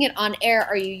using it on air,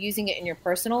 are you using it in your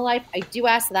personal life? I do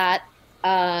ask that.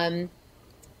 I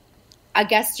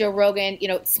guess Joe Rogan,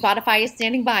 Spotify is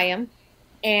standing by him.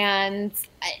 And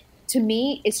to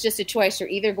me, it's just a choice. You're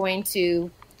either going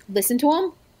to listen to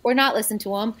him or not listen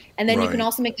to him. And then you can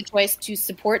also make the choice to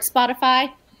support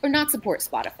Spotify or not support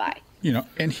Spotify.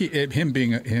 And him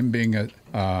being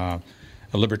a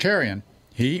libertarian,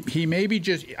 he maybe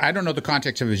just, I don't know the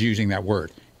context of his using that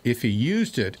word. If he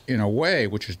used it in a way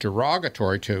which is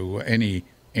derogatory to any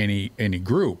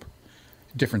group,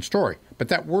 different story. But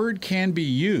that word can be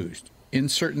used in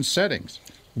certain settings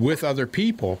with other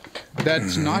people.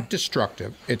 That's not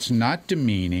destructive. It's not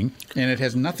demeaning, and it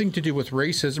has nothing to do with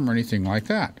racism or anything like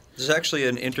that. There's actually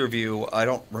an interview, I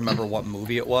don't remember what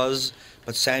movie it was,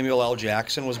 but Samuel L.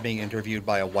 Jackson was being interviewed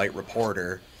by a white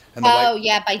reporter. And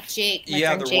by Jake.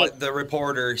 The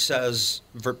reporter says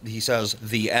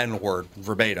the N-word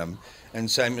verbatim, and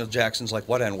Samuel Jackson's like,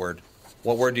 "What N-word?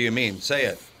 What word do you mean? Say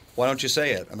it. Why don't you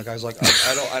say it?" And the guy's like,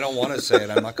 I don't want to say it.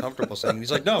 I'm not comfortable saying it.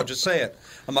 He's like, "No, just say it.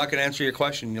 I'm not going to answer your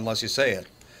question unless you say it."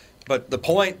 But the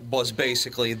point was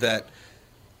basically that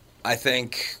I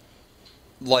think,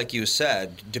 like you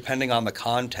said, depending on the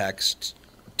context,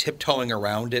 tiptoeing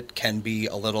around it can be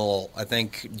a little, I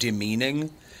think,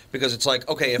 demeaning. Because it's like,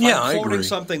 okay, if I'm quoting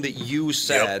something that you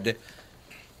said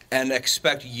and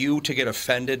expect you to get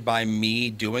offended by me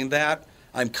doing that,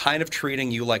 I'm kind of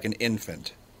treating you like an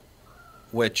infant,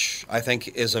 which I think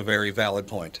is a very valid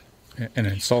point. And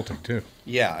insulting, too.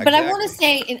 Yeah, exactly. But I want to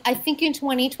say, I think in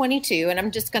 2022, and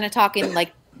I'm just going to talk in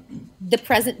like the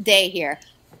present day here,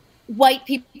 white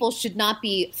people should not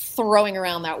be throwing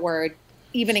around that word,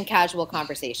 even in casual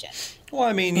conversation. Well,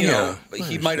 I mean, you know,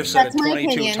 he might have said it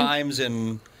 22 times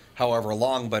in however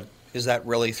long, but is that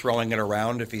really throwing it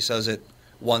around if he says it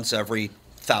once every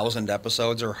 1,000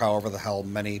 episodes or however the hell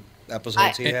many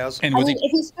episodes he has?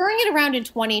 If he's throwing it around in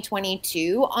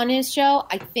 2022 on his show,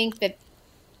 I think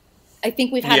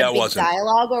we've had a big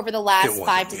dialogue over the last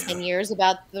 5 to 10 years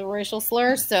about the racial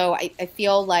slur, so I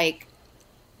feel like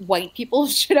white people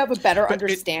should have a better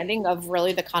understanding of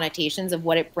really the connotations of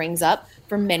what it brings up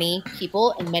for many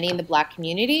people and many in the black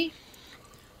community.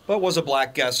 But was a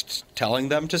black guest telling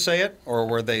them to say it, or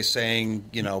were they saying,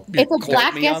 you know, if a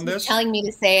black guest was telling me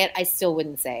to say it, I still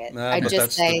wouldn't say it. But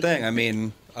that's the thing. I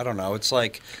mean, I don't know. It's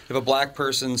like if a black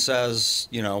person says,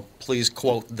 you know, please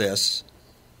quote this,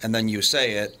 and then you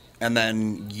say it, and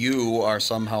then you are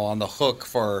somehow on the hook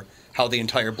for how the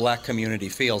entire black community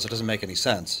feels. It doesn't make any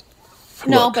sense.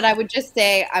 No, but I would just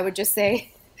say,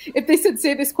 if they said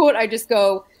say this quote, I just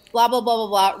go, blah, blah, blah, blah,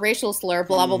 blah, racial slur,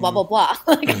 blah, blah, blah, blah, blah.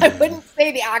 Like, I wouldn't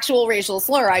say the actual racial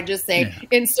slur. I just say,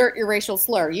 insert your racial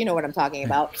slur. You know what I'm talking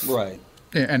about. Right.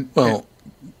 Yeah, but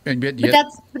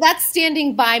that's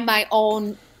standing by my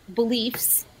own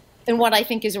beliefs and what I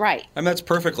think is right. And that's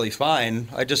perfectly fine.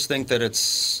 I just think that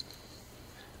it's,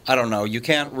 I don't know, you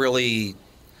can't really...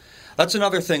 That's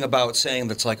another thing about saying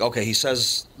that's like, okay, he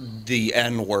says the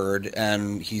N-word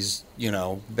and he's, you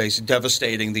know, basically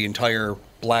devastating the entire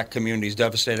black community. He's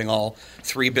devastating all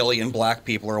 3 billion black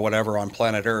people or whatever on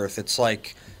planet Earth. It's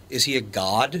like, is he a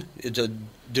god?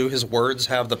 Do his words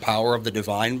have the power of the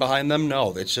divine behind them?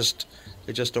 No, it's just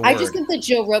a word. I just think that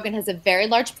Joe Rogan has a very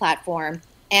large platform,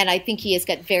 and I think he has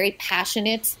got very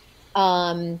passionate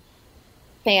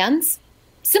fans.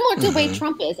 Similar to the way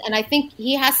Trump is. And I think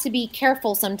he has to be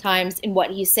careful sometimes in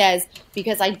what he says,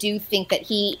 because I do think that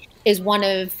he is one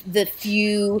of the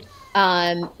few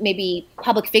maybe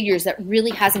public figures that really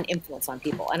has an influence on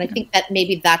people. And I think that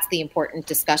maybe that's the important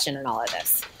discussion in all of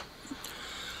this.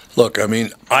 Look, I mean,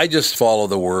 I just follow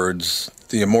the words,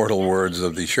 the immortal words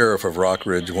of the sheriff of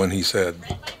Rockridge when he said,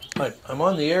 I'm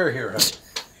on the air here. I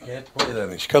can't play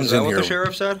that. She comes in here. Is that what the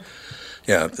sheriff said?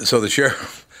 Yeah, so the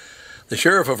sheriff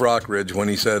of Rockridge, when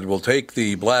he said, we'll take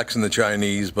the blacks and the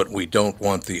Chinese, but we don't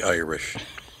want the Irish.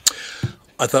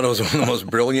 I thought it was one of the most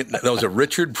brilliant. That was a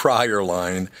Richard Pryor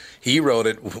line. He wrote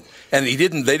it, and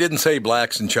they didn't say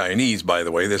blacks and Chinese, by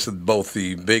the way. They said both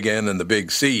the big N and the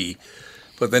big C.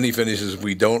 But then he finishes,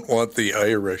 we don't want the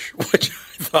Irish, which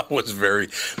I thought was very...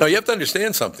 Now, you have to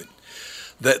understand something.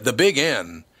 The big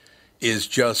N is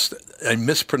just a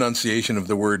mispronunciation of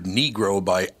the word Negro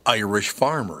by Irish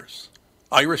farmers.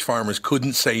 Irish farmers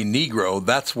couldn't say Negro.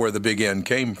 That's where the big N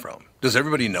came from. Does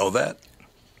everybody know that?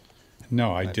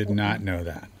 No, I did not know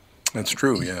that. That's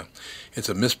true, yeah. It's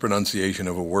a mispronunciation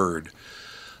of a word.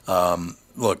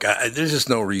 Look, there's just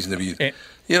no reason to be...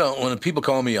 You know, when people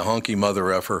call me a honky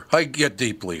mother effer, I get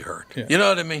deeply hurt. Yeah. You know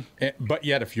what I mean? But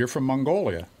yet, if you're from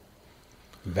Mongolia,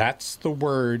 that's the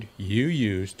word you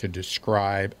use to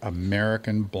describe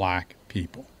American black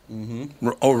people. Mm-hmm.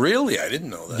 Oh, really? I didn't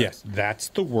know that. Yes, that's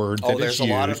the word that is used. Oh, there's a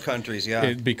lot of countries,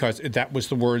 yeah. Because that was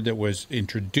the word that was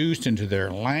introduced into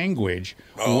their language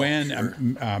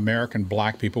when American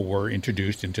black people were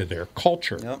introduced into their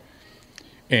culture. Yep.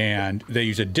 And they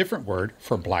use a different word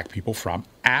for black people from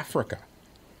Africa.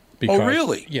 Because,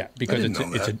 really? Yeah, because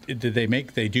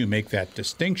they do make that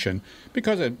distinction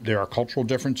because there are cultural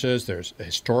differences, there's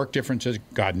historic differences,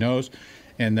 God knows,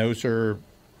 and those are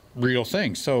real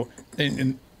things. So,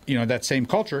 that same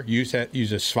culture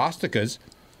uses swastikas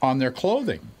on their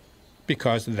clothing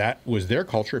because that was their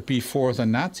culture before the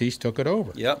Nazis took it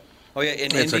over. Yep. Oh yeah,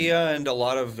 in India and a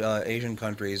lot of Asian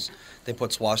countries, they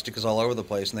put swastikas all over the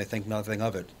place and they think nothing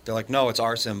of it. They're like, no, it's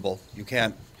our symbol. You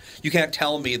can't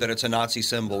tell me that it's a Nazi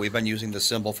symbol. We've been using this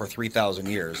symbol for 3,000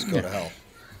 years. Go to hell.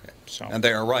 So, and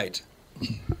they are right.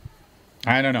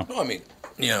 I don't know. Well, I mean,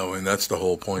 and that's the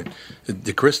whole point.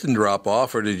 Did Kristen drop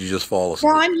off, or did you just fall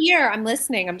asleep? No, I'm here. I'm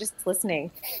listening. I'm just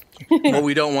listening. Well,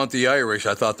 we don't want the Irish.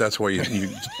 I thought that's why you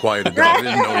quieted down. I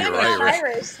didn't know you were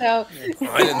Irish. So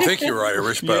I didn't think you were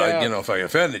Irish, but if I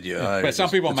offended you, but some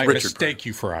people might mistake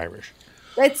you for Irish.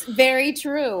 That's very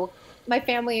true. My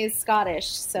family is Scottish,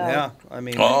 so yeah. I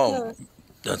mean,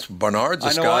 that's Bernard's a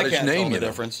I know Scottish I can't name. Tell the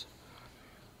difference.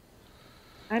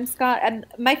 I'm And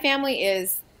my family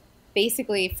is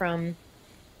basically from.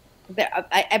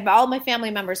 I have all my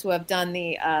family members who have done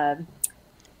the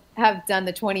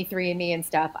 23andMe and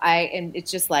stuff. And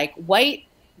it's just like white,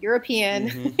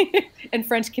 European, and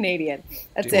French Canadian.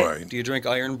 That's it. Right. Do you drink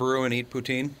iron brew and eat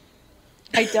poutine?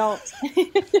 I don't.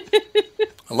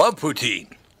 I love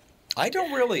poutine. I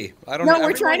don't really. I don't. No, know.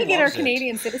 we're trying to get our Everyone loves it.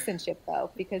 Canadian citizenship though,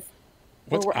 because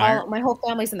my whole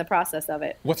family's in the process of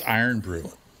it. What's Iron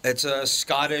Brew? It's a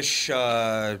Scottish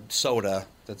soda.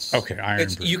 That's okay. Iron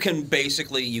Brew. You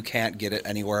can't get it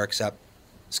anywhere except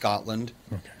Scotland.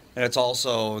 Okay. And it's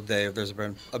also there's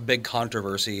been a big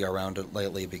controversy around it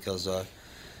lately because I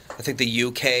think the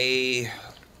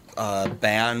UK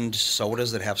banned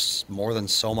sodas that have more than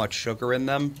so much sugar in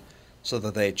them, so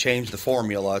that they changed the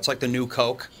formula. It's like the new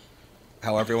Coke.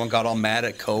 How everyone got all mad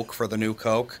at Coke for the new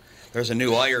Coke. There's a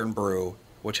new Iron Brew,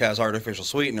 which has artificial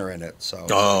sweetener in it.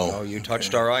 So, you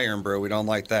touched our Iron Brew. We don't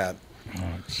like that.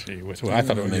 Oh, gee. Well, I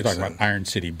thought you were talking about Iron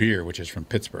City Beer, which is from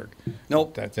Pittsburgh.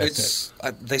 Nope. That's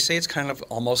it. They say it's kind of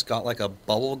almost got like a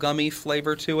bubblegummy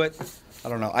flavor to it. I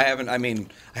don't know. I haven't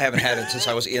had it since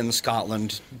I was in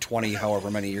Scotland 20 however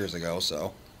many years ago.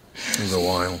 So it was a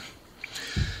while.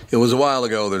 It was a while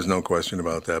ago. There's no question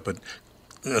about that. But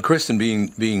Kristen,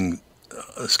 being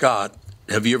a Scot,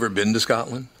 have you ever been to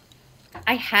Scotland?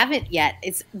 I haven't yet.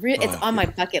 It's on my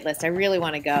bucket list. I really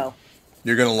want to go.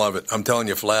 You're going to love it. I'm telling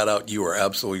you flat out, you are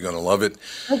absolutely going to love it.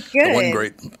 Oh,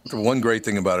 good. The one great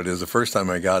thing about it is the first time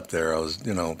I got there, I was,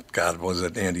 God, was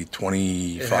it, Andy,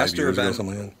 25 years ago,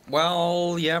 something like that?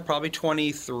 Well, yeah, probably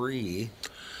 23.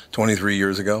 23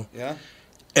 years ago? Yeah.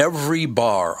 Every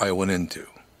bar I went into,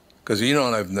 because you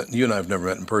and I have never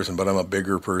met in person, but I'm a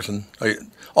bigger person.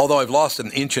 Although I've lost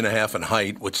 1.5 inches in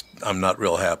height, which I'm not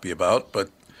real happy about,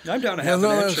 but I'm down a half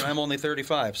an inch, and I'm only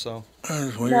 35, so.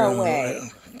 No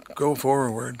way. Go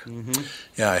forward. Mm-hmm.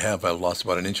 Yeah, I have. I've lost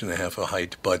about 1.5 inches of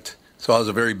height, so I was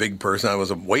a very big person. I was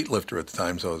a weightlifter at the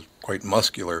time, so I was quite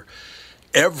muscular.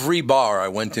 Every bar I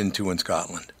went into in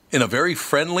Scotland, in a very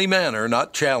friendly manner,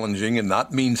 not challenging and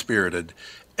not mean-spirited,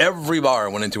 every bar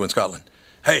I went into in Scotland,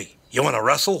 hey, you want to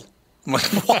wrestle? I'm like,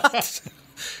 what?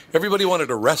 Everybody wanted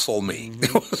to wrestle me. Mm-hmm.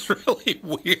 It was really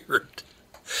weird.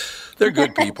 They're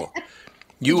good people.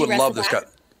 You would love this guy.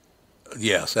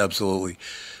 Yes, absolutely.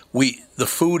 The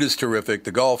food is terrific.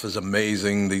 The golf is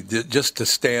amazing. Just to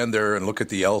stand there and look at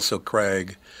the Ailsa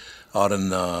Crag out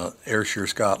in Ayrshire,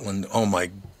 Scotland. Oh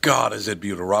my God, is it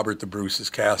beautiful! Robert the Bruce's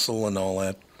castle and all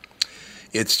that.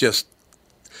 It's just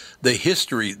the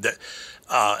history.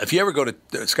 If you ever go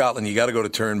to Scotland, you got to go to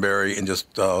Turnberry and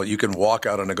just you can walk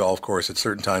out on a golf course at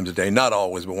certain times of day. Not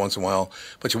always, but once in a while.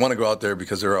 But you want to go out there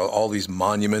because there are all these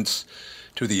monuments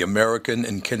to the American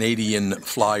and Canadian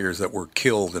flyers that were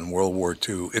killed in World War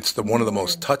II. It's one of the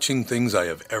most touching things I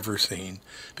have ever seen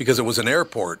because it was an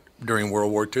airport during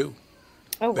World War II.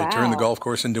 Oh, wow. They turned the golf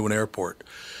course into an airport.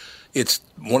 It's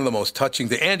one of the most touching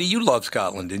things. Andy, you loved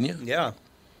Scotland, didn't you? Yeah.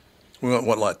 We went,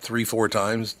 3-4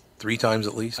 times? 3 times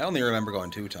at least? I only remember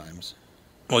going 2 times.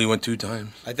 Well, you went 2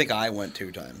 times? I think I went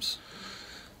 2 times.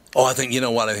 Oh, I think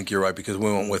you're right because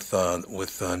we went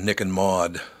with Nick and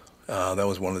Maude. That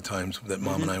was one of the times that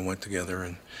Mom and I went together.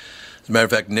 And as a matter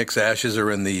of fact, Nick's ashes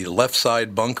are in the left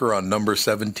side bunker on number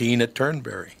 17 at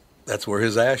Turnberry. That's where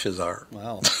his ashes are.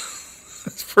 Wow.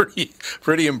 It's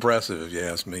pretty impressive if you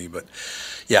ask me. But,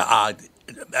 yeah,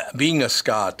 being a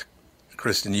Scot,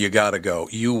 Kristen, you got to go.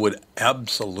 You would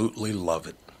absolutely love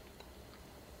it.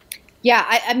 Yeah,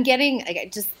 I'm getting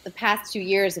just the past 2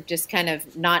 years of just kind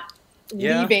of not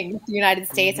leaving the United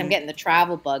States. I'm getting the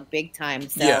travel bug big time.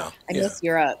 So I miss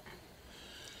Europe.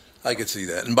 I could see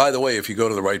that. And by the way, if you go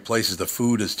to the right places, the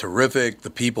food is terrific.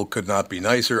 The people could not be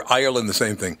nicer. Ireland, the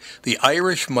same thing. The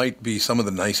Irish might be some of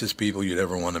the nicest people you'd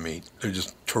ever want to meet. They're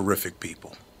just terrific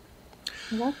people.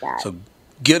 I love that. So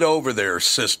get over there,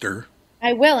 sister.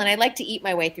 I will, and I like to eat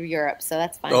my way through Europe, so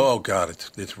that's fine. Oh, God,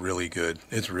 it's really good.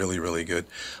 It's really, really good.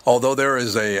 Although there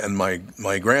is and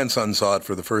my grandson saw it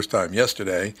for the first time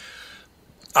yesterday.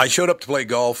 I showed up to play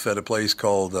golf at a place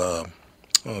called,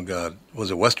 was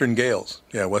it Western Gales?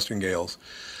 Yeah, Western Gales.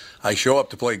 I show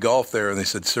up to play golf there, and they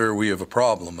said, sir, we have a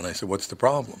problem. And I said, what's the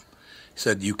problem? He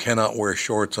said, "You cannot wear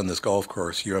shorts on this golf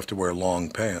course. You have to wear long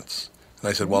pants." And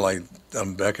I said, "Well,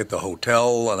 I'm back at the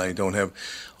hotel, and I don't have.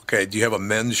 Okay, do you have a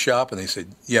men's shop?" And they said,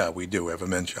 "Yeah, we do have a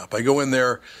men's shop." I go in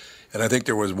there, and I think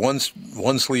there was one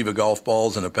sleeve of golf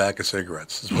balls and a pack of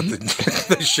cigarettes. Is what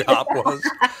the shop was.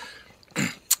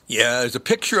 Yeah, there's a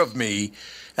picture of me.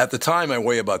 At the time, I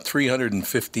weigh about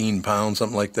 315 pounds,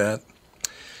 something like that.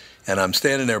 And I'm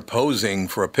standing there posing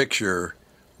for a picture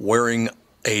wearing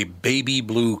a baby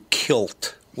blue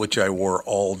kilt, which I wore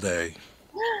all day.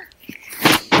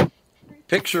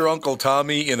 Picture Uncle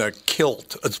Tommy in a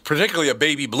kilt. It's particularly a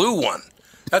baby blue one.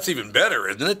 That's even better,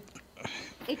 isn't it?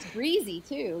 It's breezy,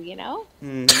 too, you know?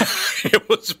 It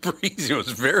was breezy. It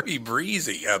was very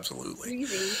breezy, absolutely.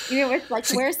 Breezy. You know, it's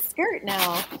like wear a skirt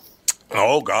now.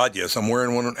 Oh, God, yes. I'm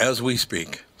wearing one as we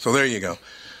speak. So there you go.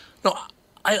 No,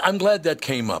 I'm glad that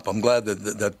came up. I'm glad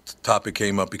that topic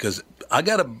came up because I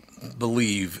got to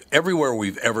believe everywhere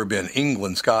we've ever been,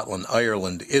 England, Scotland,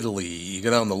 Ireland, Italy, you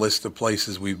go down the list of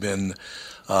places we've been,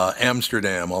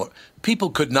 Amsterdam, people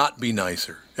could not be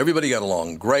nicer. Everybody got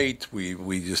along great.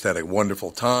 We just had a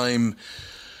wonderful time.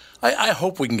 I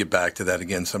hope we can get back to that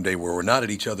again someday where we're not at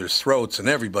each other's throats and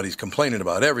everybody's complaining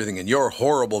about everything and you're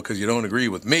horrible because you don't agree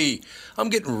with me. I'm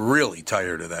getting really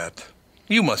tired of that.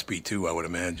 You must be too, I would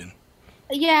imagine.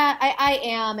 Yeah, I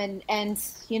am. And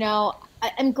you know,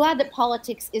 I'm glad that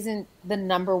politics isn't the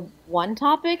number one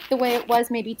topic the way it was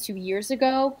maybe 2 years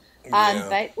ago. Yeah.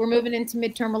 But we're moving into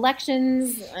midterm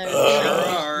elections.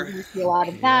 We see a lot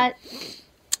of that.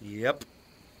 Yep.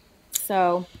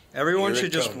 So everyone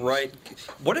should just write.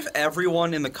 What if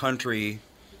everyone in the country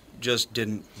just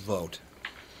didn't vote?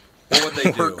 What would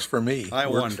they do? Works for me. I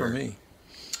Works wonder. for me.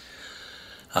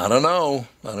 I don't know.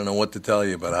 I don't know what to tell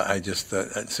you, but I just,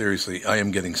 seriously, I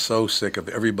am getting so sick of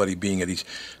everybody being at each,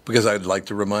 because I'd like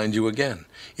to remind you again,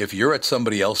 if you're at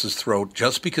somebody else's throat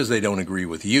just because they don't agree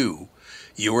with you,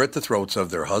 you are at the throats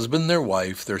of their husband, their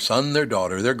wife, their son, their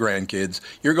daughter, their grandkids.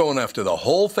 You're going after the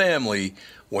whole family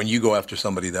when you go after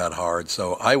somebody that hard.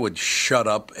 So I would shut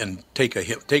up and take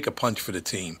a punch for the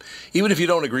team. Even if you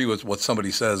don't agree with what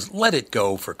somebody says, let it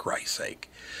go for Christ's sake.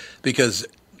 Because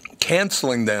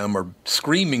canceling them or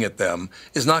screaming at them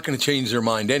is not going to change their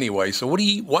mind anyway. So what are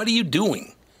you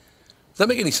doing? Does that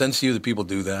make any sense to you that people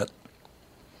do that?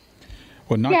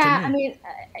 Well, not yeah, to me.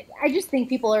 I mean, I just think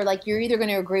people are like, you're either going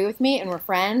to agree with me and we're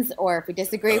friends, or if we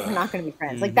disagree, we're not going to be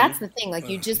friends. Like, that's the thing. Like,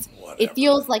 you just, it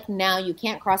feels like now you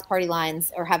can't cross party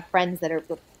lines or have friends that are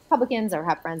Republicans or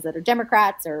have friends that are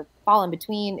Democrats or fall in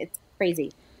between. It's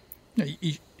crazy.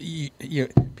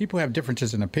 People have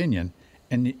differences in opinion,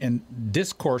 and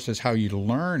discourse is how you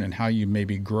learn and how you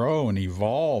maybe grow and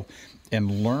evolve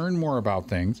and learn more about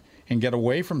things and get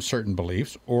away from certain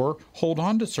beliefs or hold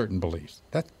on to certain beliefs.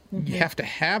 You have to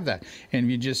have that.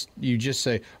 And you just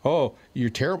say, "Oh, you're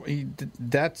terrible."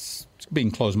 That's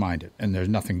being closed-minded, and there's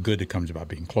nothing good that comes about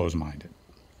being closed-minded.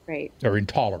 Right. Or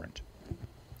intolerant.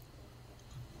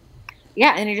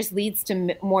 Yeah, and it just leads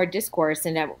to more discourse,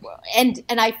 and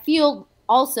I feel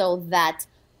also that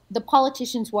the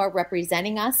politicians who are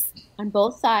representing us on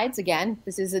both sides, again,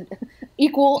 this is an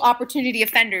equal opportunity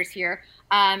offenders here.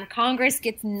 Congress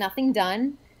gets nothing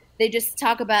done. They just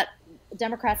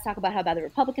Democrats talk about how bad the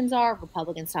Republicans are.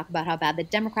 Republicans talk about how bad the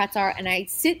Democrats are. And I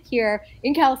sit here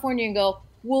in California and go,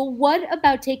 well, what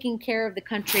about taking care of the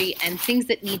country and things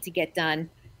that need to get done?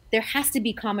 There has to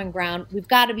be common ground. We've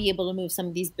got to be able to move some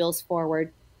of these bills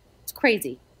forward. It's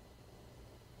crazy.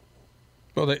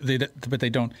 Well, but they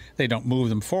don't move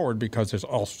them forward because there's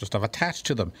all sorts of stuff attached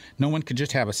to them. No one could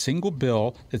just have a single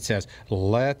bill that says,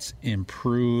 let's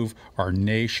improve our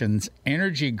nation's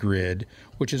energy grid,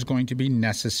 which is going to be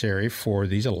necessary for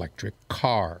these electric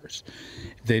cars.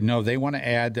 They know they want to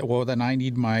add that, well, then I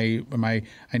need my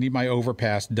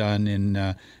overpass done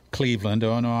in Cleveland.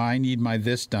 Oh, no, I need my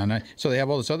this done. So they have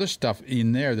all this other stuff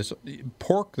in there, this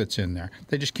pork that's in there.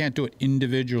 They just can't do it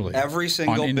individually. Every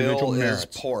single bill merits. is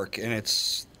pork, and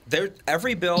it's there.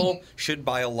 Every bill should,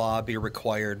 by a law, be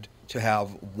required to have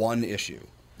one issue.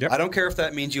 Yep. I don't care if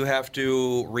that means you have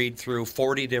to read through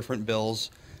 40 different bills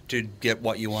to get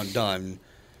what you want done.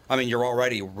 I mean, you're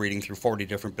already reading through 40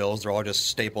 different bills. They're all just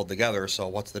stapled together, so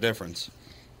what's the difference?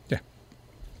 Yeah.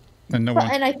 And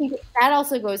I think that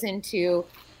also goes into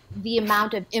the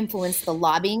amount of influence the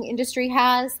lobbying industry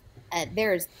has.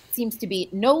 There seems to be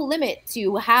no limit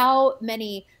to how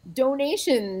many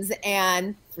donations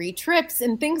and free trips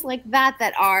and things like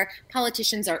that our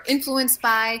politicians are influenced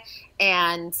by.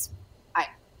 And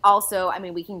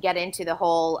we can get into the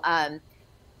whole,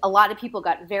 a lot of people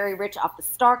got very rich off the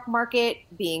stock market,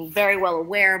 being very well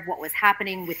aware of what was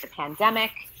happening with the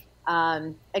pandemic.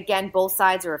 Again, both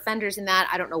sides are offenders in that.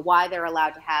 I don't know why they're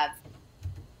allowed to have,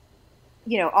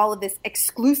 all of this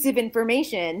exclusive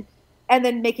information and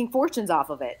then making fortunes off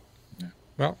of it.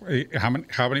 Well, how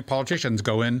many politicians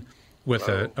go in with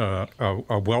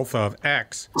a wealth of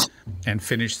X and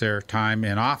finish their time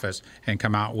in office and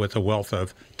come out with a wealth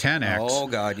of 10X oh,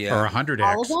 God, yeah. or 100X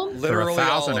all of them? Literally or 1,000X?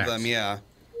 all of them, yeah.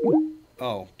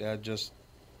 Oh, Dad just...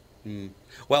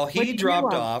 Well, he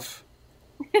dropped off.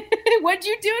 What'd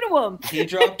you do to him? He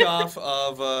dropped off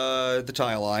of the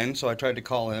tie line, so I tried to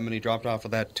call him, and he dropped off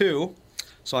of that too.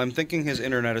 So I'm thinking his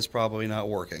internet is probably not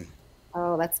working.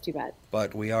 Oh, that's too bad.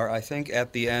 But we are, I think,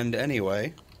 at the end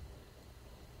anyway.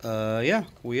 Yeah,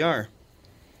 we are.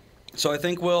 So I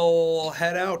think we'll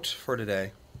head out for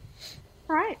today.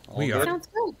 All right. We are Sounds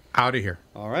good. out of here.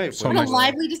 All right. So What nice. a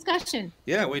lively discussion.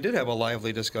 Yeah, we did have a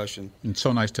lively discussion. And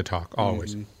so nice to talk,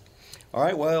 always. All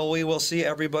right, well, we will see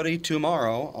everybody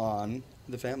tomorrow on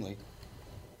The Family.